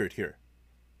true record here.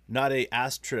 Not a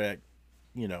asterisk,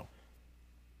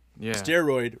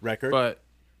 steroid record. But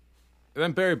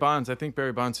then Barry Bonds, I think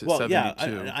Barry Bonds hit 72. Yeah,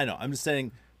 I know. I'm just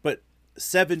saying, but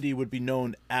 70 would be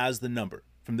known as the number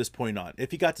from this point on. If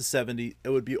he got to 70, it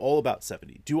would be all about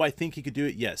 70. Do I think he could do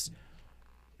it? Yes.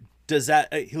 Does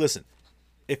that... listen,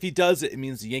 if he does it, it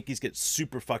means the Yankees get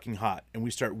super fucking hot and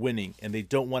we start winning and they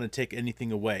don't want to take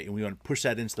anything away and we want to push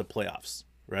that into the playoffs,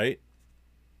 right?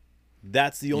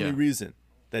 That's the only reason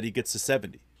that he gets to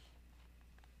 70.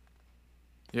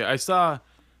 Yeah, I saw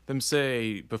them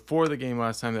say before the game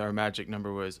last time that our magic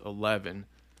number was 11.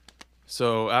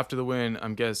 So after the win,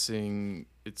 I'm guessing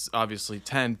it's obviously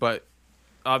 10, but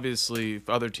obviously if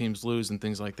other teams lose and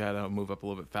things like that, that'll move up a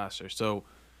little bit faster. So,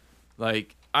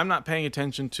 I'm not paying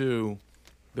attention to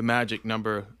the magic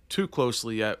number too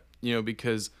closely yet,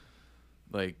 because,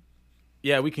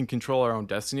 we can control our own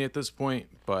destiny at this point,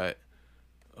 but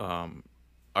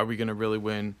are we going to really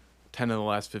win 10 of the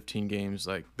last 15 games?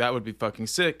 That would be fucking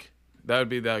sick. That would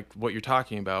be what you're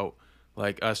talking about,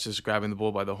 us just grabbing the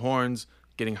bull by the horns,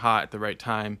 getting hot at the right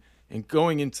time, and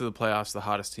going into the playoffs the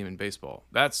hottest team in baseball.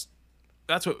 That's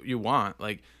what you want.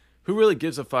 Who really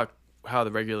gives a fuck how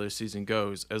the regular season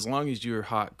goes as long as you're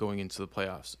hot going into the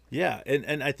playoffs? Yeah,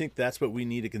 and I think that's what we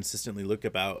need to consistently look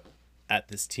about at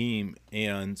this team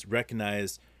and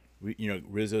recognize,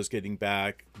 Rizzo's getting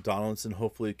back. Donaldson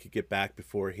hopefully could get back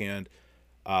beforehand.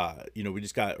 We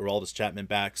just got Aroldis Chapman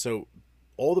back. So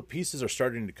all the pieces are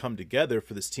starting to come together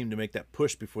for this team to make that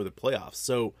push before the playoffs.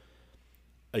 So,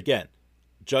 again,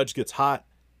 Judge gets hot.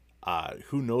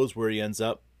 Who knows where he ends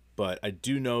up? But I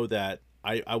do know that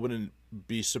I wouldn't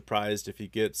be surprised if he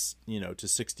gets, to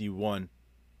 61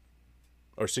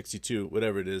 or 62,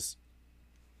 whatever it is,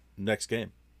 next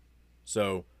game.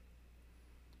 So.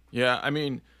 Yeah, I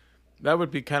mean, that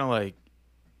would be kind of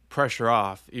pressure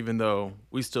off, even though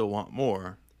we still want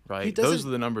more, right? Those are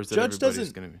the numbers that Judge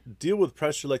everybody's going to be. Deal with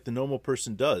pressure like the normal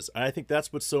person does. And I think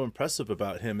that's what's so impressive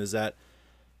about him is that,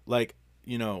 we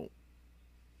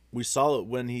saw it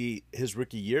when his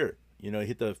rookie year, he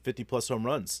hit the 50-plus home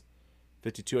runs,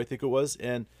 52 I think it was,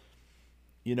 and,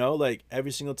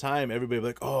 every single time everybody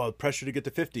was pressure to get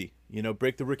to 50,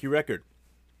 break the rookie record.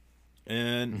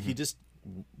 And he just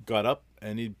got up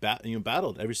and he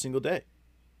battled every single day.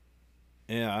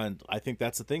 And I think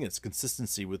that's the thing. It's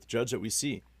consistency with Judge that we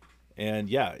see. And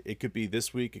yeah, it could be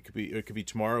this week, it could be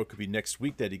tomorrow, it could be next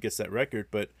week that he gets that record.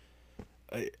 But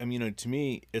I mean, to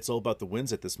me, it's all about the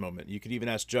wins at this moment. You could even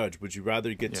ask Judge, would you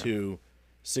rather get to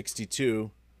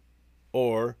 62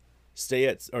 or stay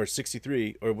at, or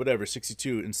 63 or whatever,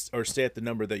 62, or stay at the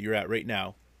number that you're at right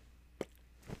now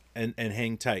and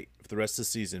hang tight for the rest of the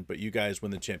season, but you guys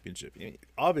win the championship?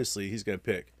 Obviously, he's going to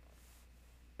pick.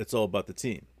 It's all about the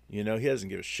team. He doesn't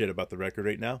give a shit about the record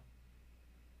right now.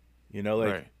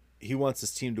 Right. He wants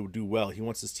his team to do well. He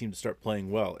wants his team to start playing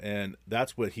well, and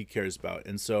that's what he cares about.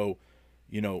 And so,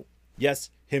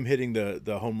 yes, him hitting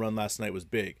the home run last night was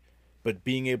big, but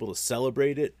being able to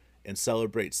celebrate it and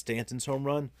celebrate Stanton's home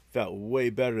run felt way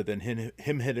better than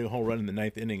him hitting a home run in the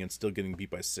 9th inning and still getting beat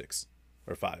by 6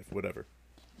 or 5, whatever.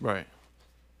 Right.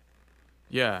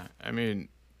 Yeah, I mean,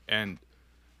 and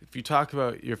if you talk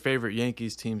about your favorite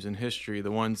Yankees teams in history,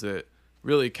 the ones that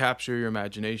really capture your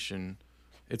imagination,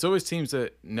 it's always teams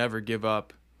that never give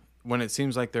up. When it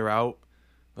seems like they're out,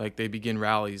 like they begin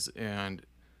rallies, and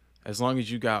as long as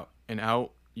you got an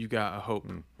out, you got a hope,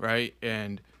 right?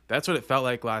 And that's what it felt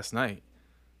like last night.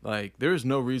 Like, there is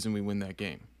no reason we win that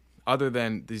game other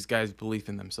than these guys' belief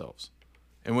in themselves.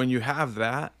 And when you have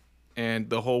that and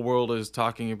the whole world is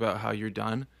talking about how you're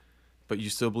done, but you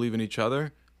still believe in each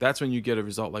other, that's when you get a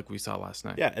result like we saw last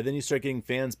night. Yeah, and then you start getting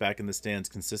fans back in the stands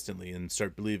consistently and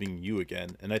start believing you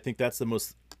again. And I think that's the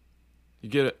most... You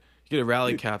get a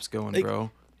rally caps going, like, bro.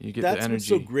 You get that's the energy. What's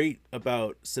so great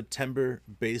about September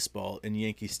baseball in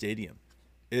Yankee Stadium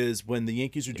is when the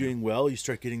Yankees are doing well, you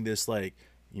start getting this, like,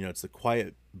 you know, it's the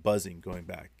quiet buzzing going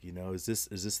back. You know, is this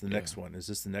the next one? Is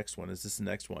this the next one? Is this the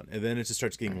next one? And then it just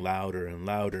starts getting louder and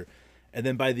louder. And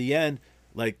then by the end,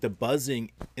 like, the buzzing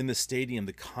in the stadium,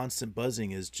 the constant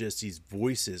buzzing is just these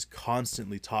voices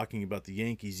constantly talking about the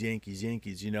Yankees, Yankees,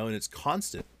 Yankees, you know, and it's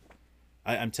constant.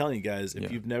 I'm telling you guys,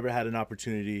 if you've never had an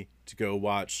opportunity to go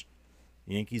watch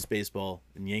Yankees baseball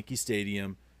in Yankee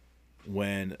Stadium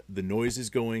when the noise is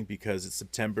going because it's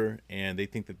September and they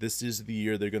think that this is the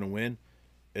year they're going to win,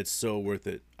 it's so worth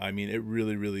it. I mean, it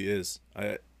really, really is.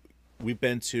 We've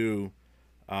been to,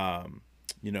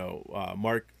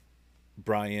 Mark,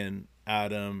 Brian,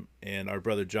 Adam, and our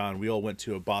brother John. We all went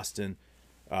to a Boston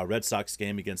Red Sox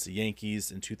game against the Yankees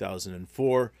in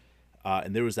 2004.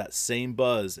 And there was that same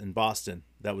buzz in Boston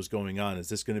that was going on. Is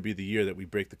this going to be the year that we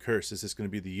break the curse? Is this going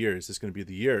to be the year? Is this going to be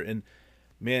the year? And,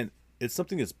 man, it's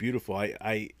something that's beautiful.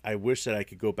 I wish that I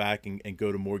could go back and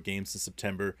go to more games in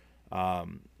September.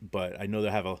 But I know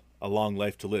they have a long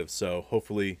life to live. So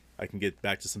hopefully I can get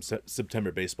back to some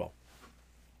September baseball.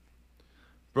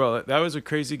 Bro, that was a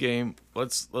crazy game.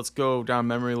 Let's go down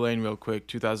memory lane real quick.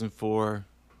 2004,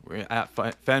 we're at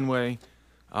Fenway.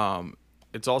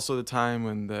 It's also the time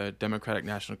when the Democratic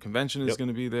National Convention is going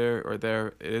to be there, or there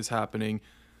it is happening.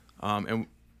 And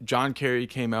John Kerry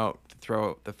came out to throw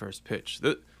out the first pitch.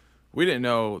 We didn't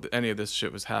know that any of this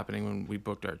shit was happening when we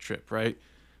booked our trip, right?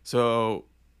 So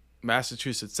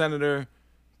Massachusetts senator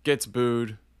gets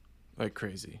booed like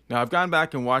crazy. Now, I've gone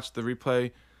back and watched the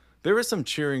replay. There was some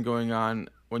cheering going on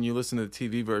when you listen to the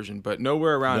TV version, but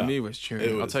nowhere around me was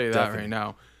cheering. I'll tell you that right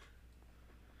now.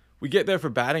 We get there for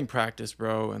batting practice,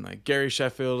 bro, and like Gary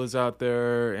Sheffield is out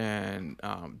there and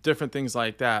different things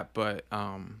like that. But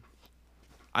I'm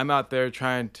out there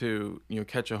trying to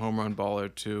catch a home run ball or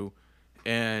two,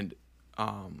 and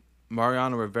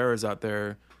Mariano Rivera's out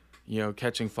there,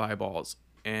 catching fly balls,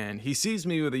 and he sees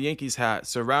me with a Yankees hat,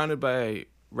 surrounded by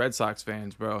Red Sox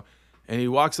fans, bro, and he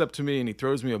walks up to me and he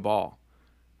throws me a ball,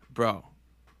 bro.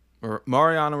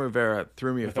 Mariano Rivera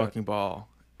threw me a fucking ball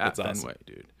at Fenway, awesome,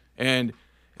 dude, and.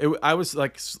 I was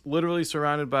like literally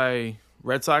surrounded by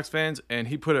Red Sox fans, and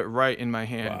he put it right in my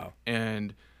hand. Wow.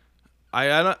 And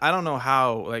I don't know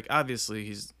how. Like, obviously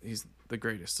he's the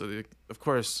greatest, so of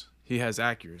course he has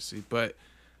accuracy. But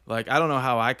like, I don't know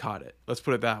how I caught it. Let's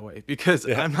put it that way, because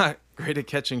I'm not great at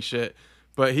catching shit.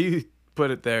 But he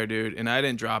put it there, dude, and I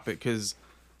didn't drop it because,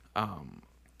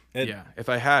 if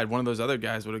I had, one of those other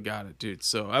guys would have got it, dude.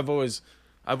 So I've always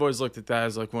looked at that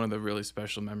as like one of the really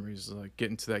special memories, like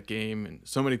getting to that game and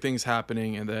so many things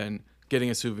happening and then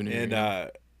getting a souvenir.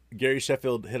 And Gary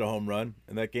Sheffield hit a home run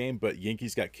in that game, but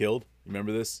Yankees got killed.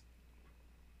 Remember this?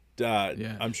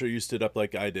 Yeah. I'm sure you stood up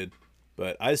like I did,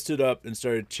 but I stood up and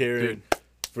started cheering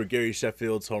for Gary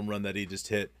Sheffield's home run that he just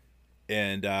hit.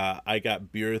 And I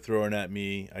got beer thrown at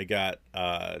me. I got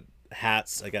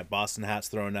hats. I got Boston hats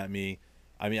thrown at me.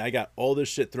 I mean, I got all this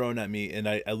shit thrown at me, and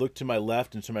I looked to my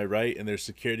left and to my right, and there's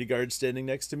security guards standing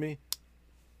next to me,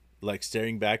 like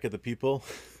staring back at the people.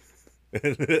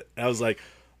 And I was like,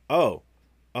 oh,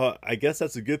 I guess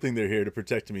that's a good thing they're here to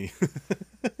protect me.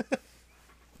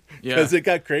 Yeah. Because it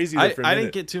got crazy there for a minute. I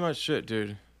didn't get too much shit,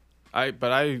 dude. I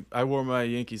wore my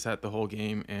Yankees hat the whole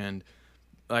game, and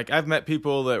like I've met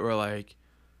people that were like,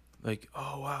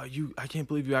 oh wow, I can't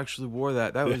believe you actually wore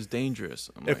that. That was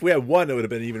dangerous. If we had one, it would have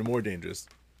been even more dangerous.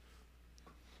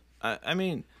 I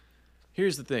mean,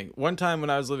 here's the thing. One time when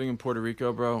I was living in Puerto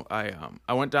Rico, bro,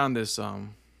 I went down this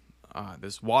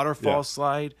this waterfall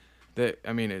slide. That,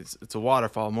 I mean, it's a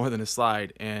waterfall more than a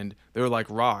slide, and there were like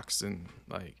rocks, and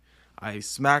like I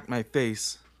smacked my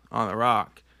face on the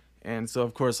rock, and so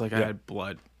of course like I had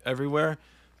blood everywhere,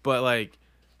 but like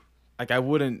I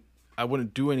wouldn't I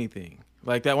wouldn't do anything.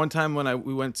 Like that one time when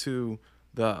we went to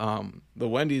the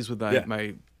Wendy's with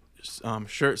my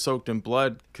shirt soaked in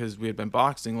blood because we had been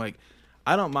boxing. Like,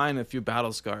 I don't mind a few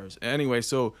battle scars. Anyway,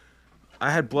 so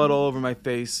I had blood all over my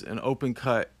face, an open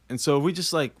cut. And so we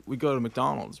go to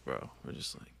McDonald's, bro. We're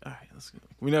just like, all right, let's go.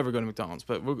 We never go to McDonald's,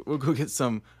 but we'll go get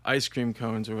some ice cream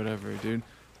cones or whatever, dude.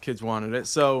 Kids wanted it.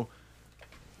 So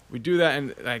we do that,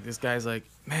 and like this guy's like,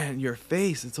 man, your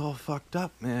face, it's all fucked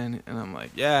up, man. And I'm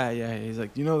like, yeah. He's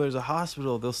like, there's a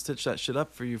hospital. They'll stitch that shit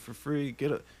up for you for free.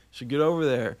 Should get over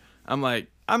there. I'm like,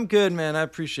 I'm good, man. I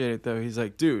appreciate it, though. He's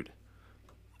like, dude,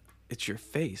 it's your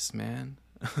face, man.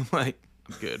 I'm like,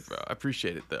 I'm good, bro. I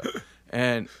appreciate it, though.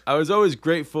 And I was always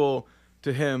grateful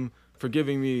to him for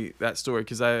giving me that story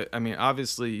because, I mean,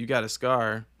 obviously, you got a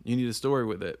scar. You need a story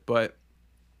with it. But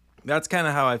that's kind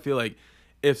of how I feel like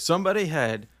if somebody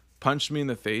had punched me in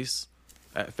the face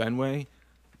at Fenway,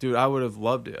 dude, I would have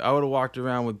loved it. I would have walked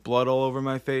around with blood all over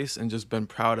my face and just been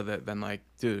proud of it. Been like,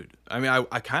 dude, I mean,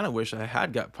 I kind of wish I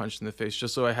had got punched in the face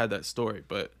just so I had that story.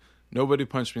 But nobody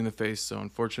punched me in the face, so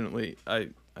unfortunately, I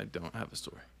don't have a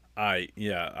story. I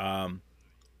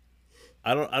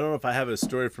don't know if I have a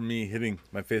story for me hitting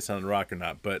my face on the rock or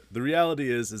not, but the reality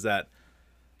is that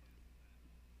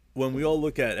when we all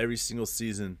look at every single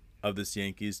season of this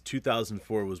Yankees,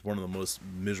 2004 was one of the most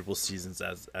miserable seasons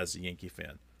as a Yankee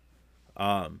fan.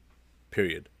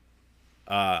 Period.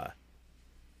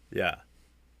 Yeah.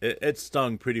 It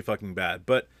stung pretty fucking bad.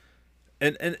 But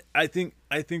and I think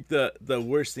the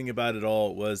worst thing about it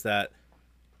all was that,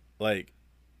 like,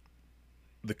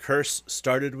 the curse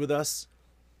started with us.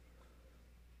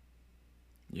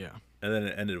 Yeah. And then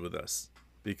it ended with us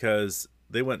because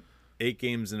they went 8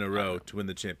 games in a row to win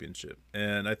the championship.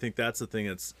 And I think that's the thing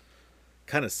that's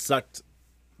kind of sucked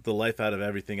the life out of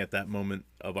everything at that moment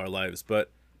of our lives.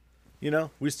 But,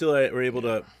 we still were able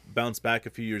to bounce back a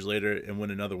few years later and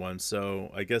win another one.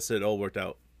 So I guess it all worked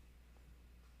out.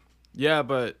 Yeah,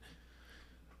 but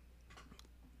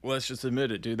let's just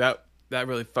admit it, dude. That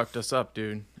really fucked us up,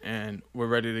 dude. And we're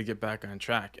ready to get back on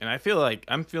track. And I feel like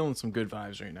I'm feeling some good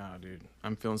vibes right now, dude.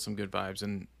 I'm feeling some good vibes.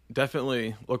 And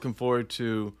definitely looking forward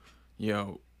to,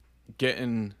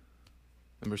 getting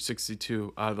number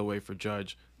 62 out of the way for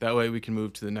Judge. That way we can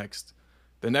move to the next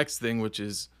thing, which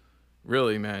is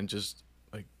really, man, just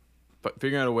like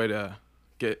figuring out a way to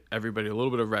get everybody a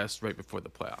little bit of rest right before the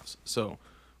playoffs. So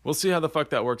we'll see how the fuck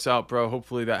that works out, bro.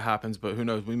 Hopefully that happens, but who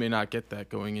knows? We may not get that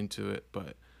going into it,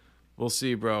 but we'll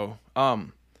see, bro.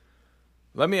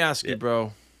 Let me ask you,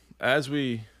 bro, as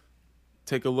we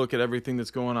take a look at everything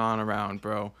that's going on around,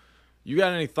 bro, you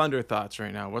got any Thunder thoughts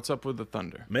right now? What's up with the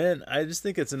Thunder? Man, I just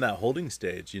think it's in that holding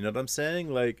stage. You know what I'm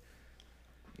saying? Like,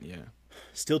 yeah,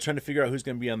 still trying to figure out who's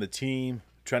going to be on the team,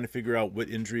 trying to figure out what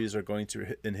injuries are going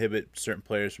to inhibit certain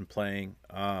players from playing.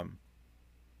 I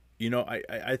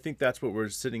think that's what we're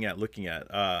sitting at looking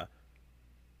at.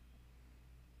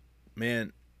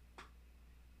 Man,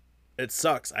 it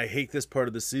sucks. I hate this part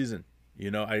of the season.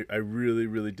 I really,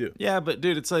 really do. Yeah, but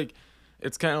dude, it's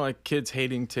kind of like kids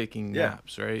hating taking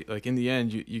naps, right? Like in the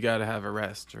end, you got to have a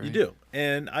rest, right? You do.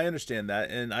 And I understand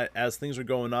that. And as things are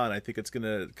going on, I think it's going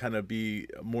to kind of be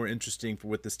more interesting for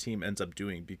what this team ends up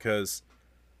doing because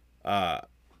I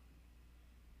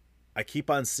keep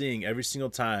on seeing every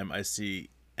single time I see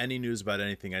any news about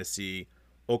anything, I see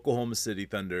Oklahoma City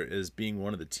Thunder as being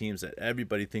one of the teams that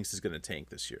everybody thinks is going to tank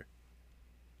this year.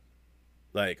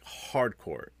 Like,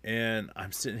 hardcore. And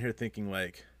I'm sitting here thinking,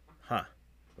 like,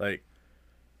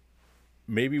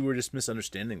 maybe we're just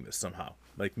misunderstanding this somehow.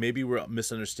 Like, maybe we're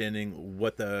misunderstanding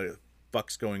what the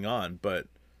fuck's going on. But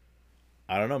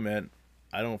I don't know, man.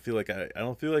 I don't feel like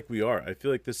we are. I feel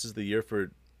like this is the year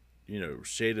for,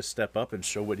 Shea to step up and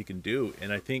show what he can do.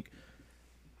 And I think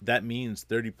that means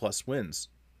 30-plus wins,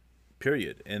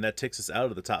 period. And that takes us out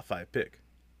of the top 5 pick.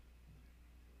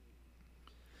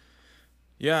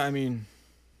 Yeah, I mean,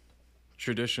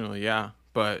 traditionally, yeah.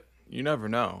 But you never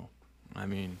know. I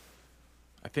mean,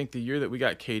 I think the year that we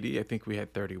got KD, I think we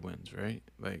had 30 wins, right?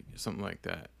 Like, something like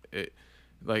that.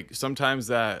 Like, sometimes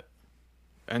that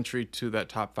entry to that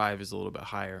top 5 is a little bit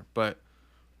higher. But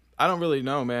I don't really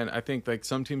know, man. I think, like,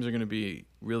 some teams are going to be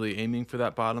really aiming for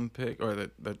that bottom pick or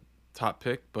the top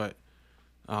pick. But,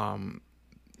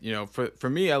 for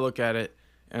me, I look at it,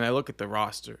 and I look at the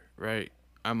roster, right?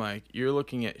 I'm like, you're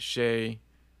looking at Shea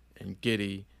and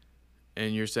Giddey,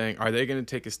 and you're saying, are they going to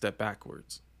take a step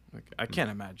backwards? Like, I can't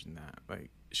imagine that.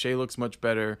 Like, Shea looks much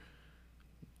better.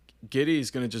 Giddey's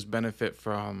going to just benefit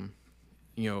from,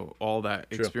 all that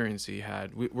experience he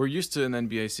had. We're used to in the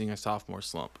NBA seeing a sophomore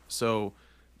slump. So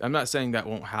I'm not saying that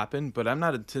won't happen, but I'm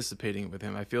not anticipating it with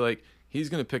him. I feel like he's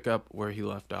going to pick up where he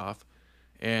left off.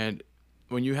 And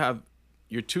when you have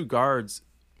your two guards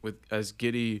as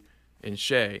Giddey and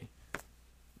Shea,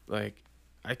 like,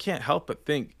 I can't help but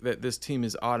think that this team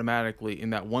is automatically in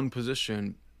that one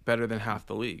position better than half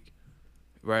the league,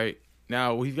 right?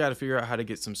 Now, we've got to figure out how to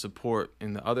get some support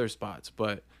in the other spots,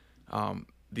 but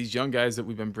these young guys that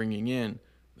we've been bringing in,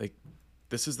 like,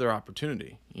 this is their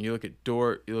opportunity. You look at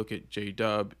Dort, you look at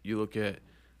J-Dub, you look at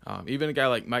even a guy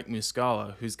like Mike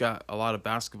Muscala, who's got a lot of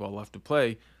basketball left to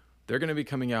play. They're going to be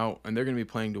coming out, and they're going to be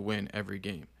playing to win every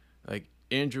game. Like,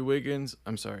 Aaron Wiggins,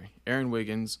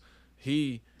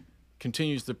 he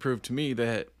continues to prove to me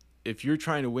that if you're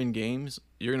trying to win games,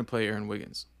 you're going to play Aaron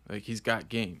Wiggins. Like, he's got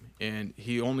game, and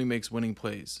he only makes winning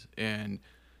plays. And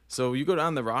so you go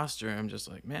down the roster, and I'm just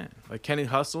like, man, like Kenny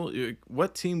Hustle,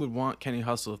 what team would want Kenny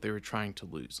Hustle if they were trying to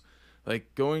lose?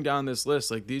 Like, going down this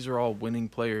list, like, these are all winning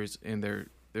players, and they're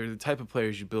the type of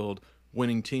players you build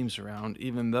winning teams around,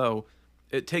 even though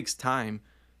it takes time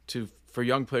for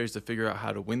young players to figure out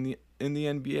how to win in the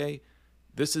NBA.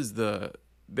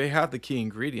 They have the key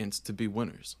ingredients to be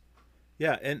winners.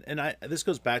 Yeah, and this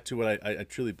goes back to what I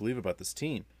truly believe about this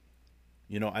team.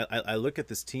 You know, I look at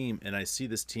this team and I see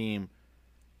this team,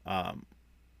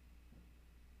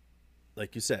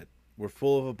 like you said, we're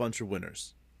full of a bunch of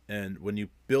winners. And when you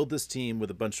build this team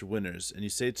with a bunch of winners and you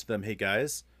say to them, hey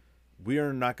guys, we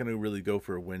are not going to really go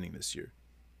for a winning this year,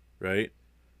 right?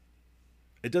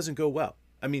 It doesn't go well.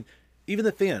 I mean, even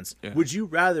the fans, would you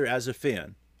rather, as a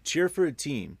fan, cheer for a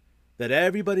team that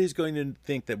everybody's going to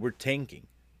think that we're tanking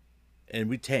and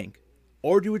we tank?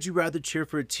 Or would you rather cheer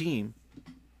for a team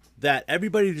that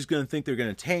everybody's going to think they're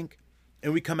going to tank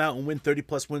and we come out and win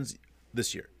 30-plus wins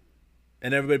this year?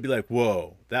 And everybody be like,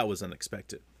 whoa, that was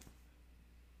unexpected.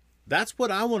 That's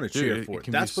what I want to cheer for.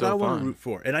 That's what I want to root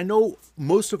for. And I know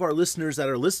most of our listeners that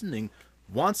are listening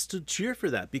wants to cheer for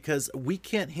that because we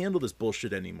can't handle this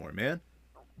bullshit anymore, man.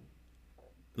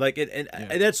 Like, and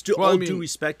that's due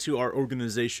respect to our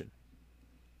organization.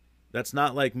 That's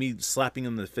not like me slapping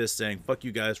him in the fist saying, fuck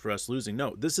you guys for us losing.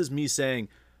 No, this is me saying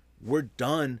we're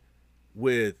done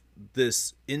with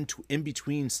this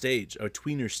in-between stage, a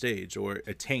tweener stage, or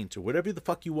a taint, or whatever the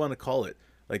fuck you want to call it.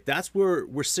 Like, that's where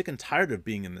we're sick and tired of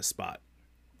being in this spot.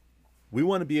 We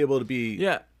want to be able to be...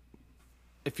 Yeah.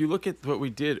 If you look at what we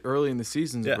did early in the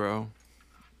seasons, bro,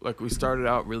 like, we started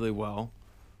out really well,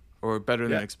 or better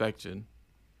than expected,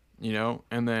 you know?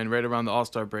 And then right around the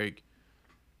All-Star break,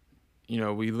 you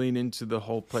know, we lean into the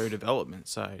whole player development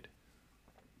side,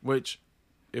 which,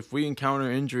 if we encounter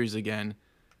injuries again,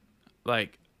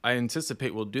 like, I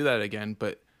anticipate we'll do that again,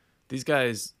 but these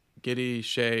guys, Giddey,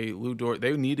 Shea, Lou Dort,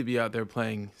 they need to be out there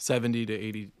playing 70 to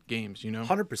 80 games, you know?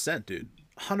 100%, dude.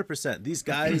 100%. These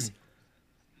guys,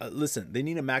 listen, they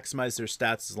need to maximize their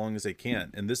stats as long as they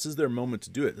can, and this is their moment to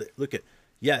do it. Look at,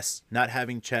 yes, not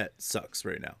having Chet sucks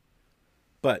right now,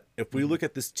 but if we look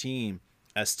at this team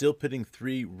as still putting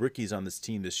 3 rookies on this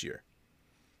team this year,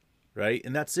 right?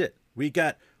 And that's it. We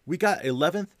got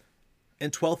 11th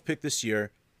and 12th pick this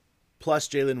year, plus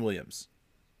Jalen Williams.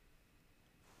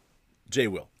 J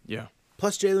Will. Yeah.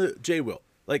 Plus J Will.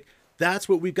 Like, that's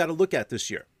what we've got to look at this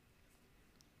year.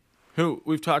 Who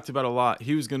we've talked about a lot.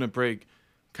 He was going to break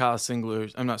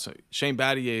Shane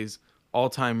Battier's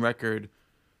all-time record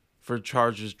for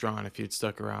charges drawn if he had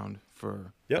stuck around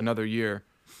for another year.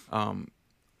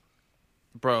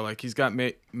 Bro, like, he's got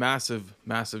massive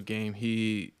game.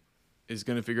 He is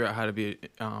going to figure out how to be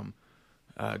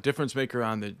a difference maker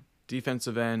on the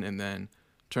defensive end, and then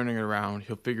turning it around,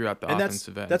 he'll figure out the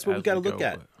offensive end. That's what we got to look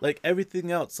at. Like,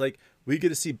 everything else, like, we get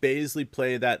to see Baisley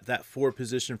play that 4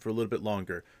 position for a little bit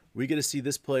longer. We get to see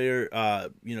this player,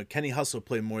 Kenny Hustle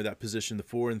play more of that position, the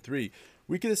 4 and 3.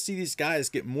 We get to see these guys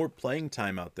get more playing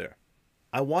time out there.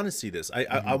 I want to see this.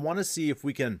 I want to see if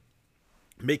we can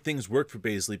make things work for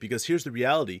Baisley, because here's the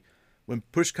reality. When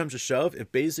push comes to shove,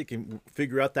 if Baisley can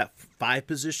figure out that 5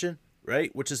 position,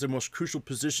 right, which is the most crucial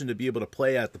position to be able to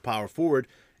play at the power forward,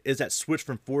 is that switch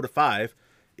from 4 to 5.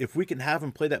 If we can have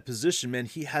him play that position, man,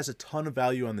 he has a ton of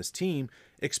value on this team,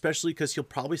 especially because he'll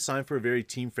probably sign for a very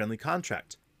team-friendly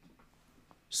contract.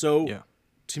 So,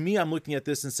 to me, I'm looking at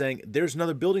this and saying there's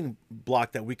another building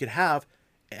block that we could have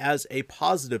as a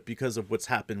positive because of what's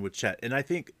happened with Chet. And I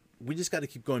think we just got to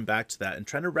keep going back to that and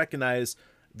trying to recognize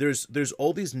there's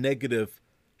all these negative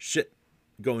shit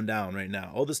going down right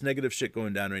now. All this negative shit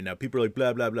going down right now. People are like,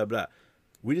 blah, blah, blah, blah.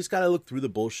 We just got to look through the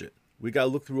bullshit. We got to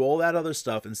look through all that other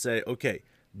stuff and say, okay,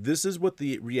 this is what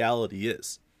the reality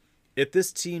is. If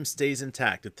this team stays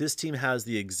intact, if this team has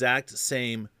the exact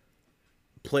same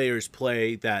players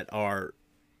play that are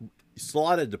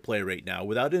slotted to play right now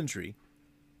without injury,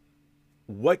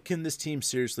 what can this team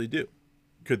seriously do?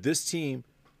 Could this team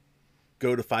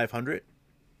go to 500?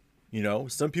 You know,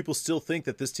 some people still think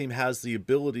that this team has the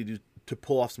ability to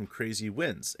pull off some crazy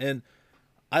wins. And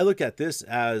I look at this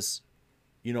as,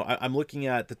 you know, I'm looking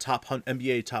at the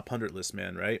NBA top 100 list,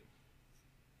 man, right?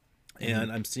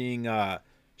 And I'm seeing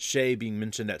Shea being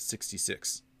mentioned at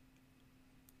 66.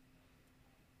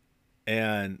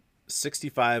 And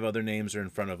 65 other names are in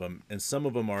front of him. And some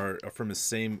of them are from the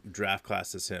same draft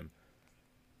class as him.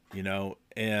 You know,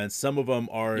 and some of them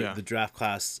are the draft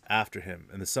class after him,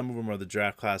 and some of them are the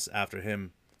draft class after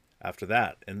him, after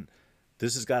that. And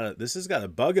this has got to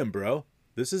bug him, bro.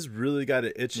 This has really got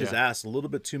to itch his ass a little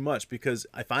bit too much, because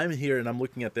if I'm here and I'm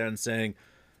looking at there and saying,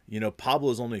 you know,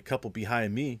 Pablo's only a couple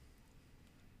behind me,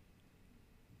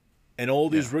 and all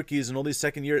these rookies and all these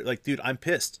second year, like, dude, I'm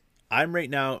pissed. I'm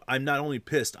not only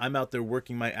pissed, I'm out there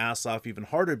working my ass off even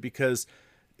harder, because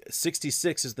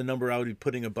 66 is the number I would be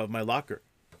putting above my locker.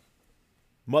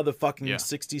 Motherfucking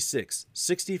 66.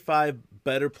 65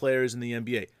 better players in the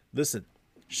NBA. Listen,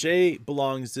 Shea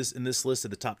belongs in this list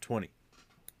of the top 20.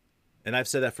 And I've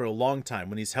said that for a long time.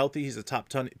 When he's healthy, he's a top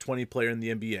 20 player in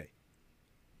the NBA.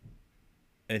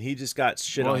 And he just got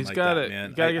shit on like that,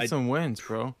 man. You got to get some wins,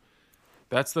 bro.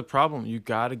 That's the problem. You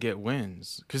got to get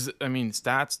wins. Because, I mean,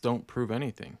 stats don't prove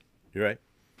anything. You're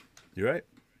right.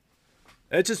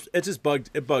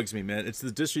 It bugs me, man. It's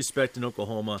the disrespect in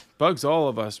Oklahoma. Bugs all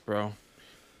of us, bro.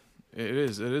 It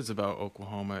is about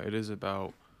Oklahoma. It is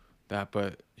about that,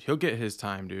 but he'll get his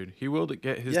time, dude. He will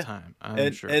get his time.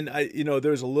 I'm sure. And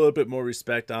there's a little bit more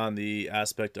respect on the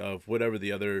aspect of whatever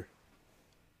the other,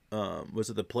 was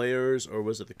it the players or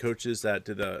was it the coaches that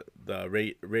did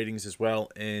the ratings as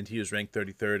well? And he was ranked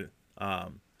 33rd.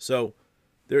 So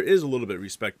there is a little bit of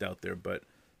respect out there, but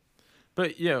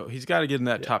he's got to get in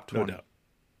that top 20. No doubt.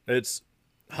 It's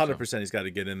 100% he's got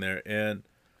to get in there. And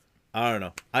I don't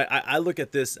know. I look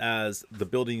at this as the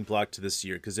building block to this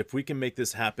year, because if we can make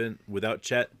this happen without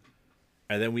Chet,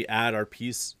 and then we add our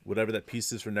piece, whatever that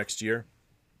piece is for next year,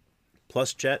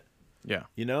 plus Chet,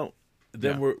 you know,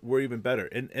 then we're even better.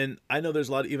 And I know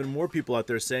there's even more people out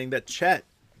there saying that Chet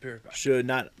should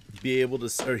not be able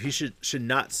to, or he should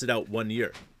not sit out 1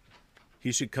 year.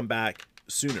 He should come back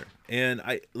sooner. And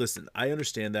I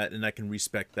understand that, and I can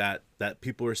respect that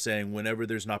people are saying whenever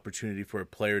there's an opportunity for a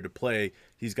player to play,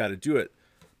 he's got to do it.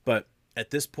 But at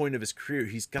this point of his career,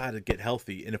 he's got to get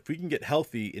healthy. And if we can get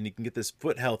healthy and he can get this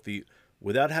foot healthy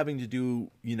without having to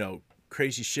do, you know,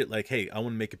 crazy shit like, hey, I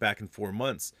want to make it back in 4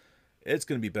 months, it's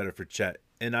going to be better for Chet.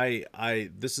 And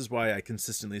this is why I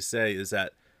consistently say is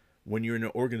that when you're in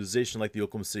an organization like the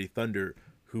Oklahoma City Thunder,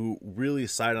 who really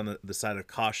side on the side of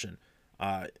caution,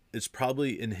 it's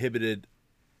probably inhibited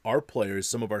our players,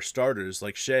 some of our starters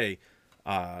like Shea,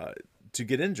 to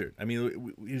get injured. I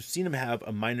mean, we've seen him have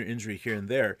a minor injury here and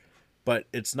there, but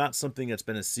it's not something that's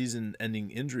been a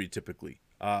season-ending injury typically.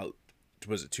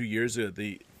 Was it 2 years ago,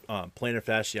 the plantar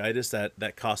fasciitis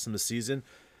that cost him the season?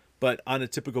 But on a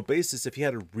typical basis, if he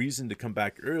had a reason to come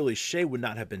back early, Shea would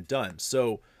not have been done.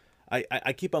 So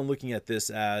I keep on looking at this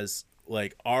as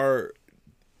like our,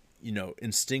 you know,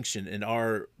 instinction and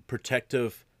our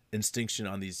protective instinction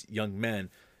on these young men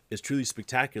is truly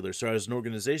spectacular. So as an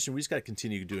organization, we just got to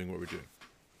continue doing what we're doing.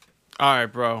 All right,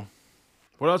 bro.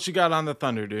 What else you got on the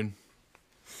Thunder, dude?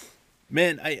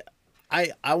 Man,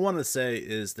 I want to say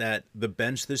is that the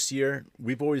bench this year,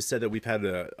 we've always said that we've had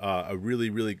a really,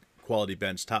 really quality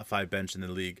bench, top 5 bench in the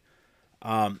league.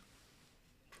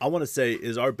 I want to say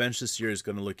is our bench this year is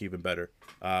going to look even better.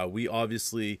 We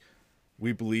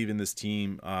believe in this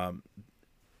team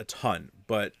a ton,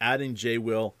 but adding Jay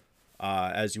Will,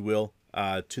 as you will,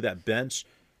 to that bench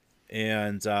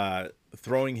and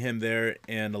throwing him there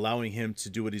and allowing him to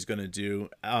do what he's going to do,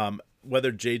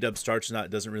 whether J-Dub starts or not,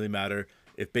 it doesn't really matter.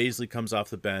 If Baisley comes off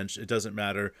the bench, it doesn't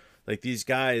matter. Like, these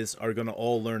guys are going to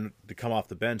all learn to come off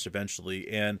the bench eventually.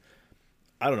 And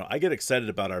I don't know, I get excited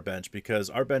about our bench because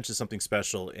our bench is something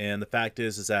special. And the fact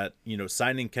is that, you know,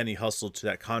 signing Kenny Hustle to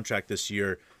that contract this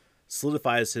year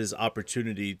solidifies his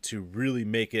opportunity to really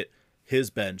make it his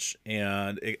bench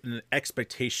and an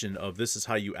expectation of this is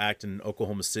how you act in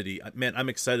Oklahoma City. Man, I'm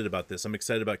excited about this. I'm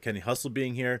excited about Kenny Hustle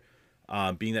being here,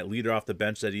 being that leader off the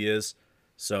bench that he is.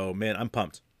 So, man, I'm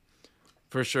pumped.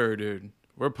 For sure, dude.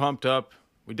 We're pumped up.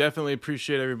 We definitely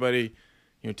appreciate everybody,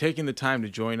 you know, taking the time to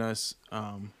join us.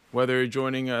 Whether you're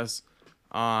joining us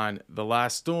on The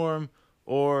Last Storm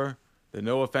or the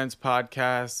No Offense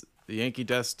podcast, the Yankee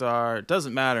Death Star, it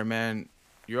doesn't matter, man.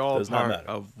 You're all part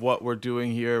of what we're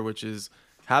doing here, which is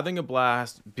having a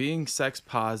blast, being sex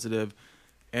positive.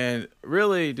 And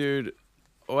really, dude,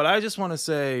 what I just want to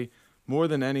say more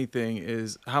than anything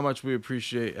is how much we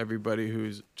appreciate everybody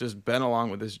who's just been along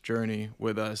with this journey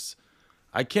with us.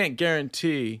 I can't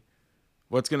guarantee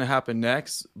what's going to happen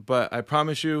next, but I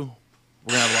promise you,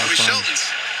 we're going to have a lot of fun.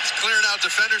 Shelton's clearing out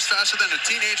defenders faster than a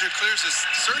teenager clears his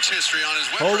search history on his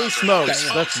web Holy browser.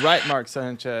 smokes. That's right, Mark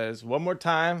Sanchez. One more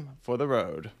time for the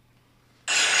road.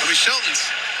 Shelton's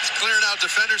clearing out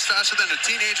defenders faster than a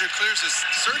teenager clears his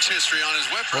search history on his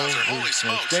web browser. Holy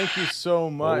smokes. Thank you so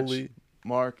much,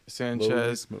 Mark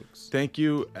Sanchez. Thank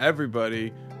you,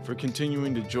 everybody, for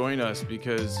continuing to join us,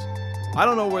 because I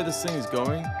don't know where this thing is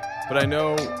going, but I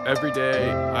know every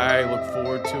day I look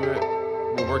forward to it.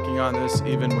 We're working on this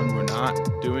even when we're not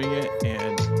doing it,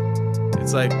 and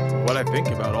it's like what I think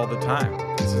about all the time.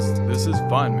 This is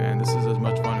fun, man. This is as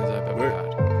much fun as I've ever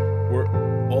had.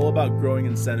 We're all about growing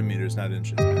in centimeters, not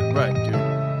inches, man. Right, dude.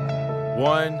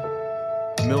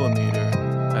 1 millimeter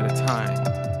at a time.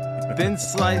 Then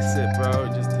slice it, bro.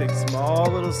 Just take small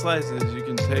little slices. You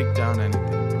can take down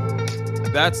anything, bro.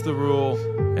 That's the rule.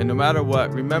 And no matter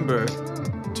what, remember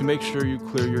to make sure you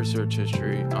clear your search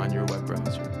history on your web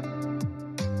browser.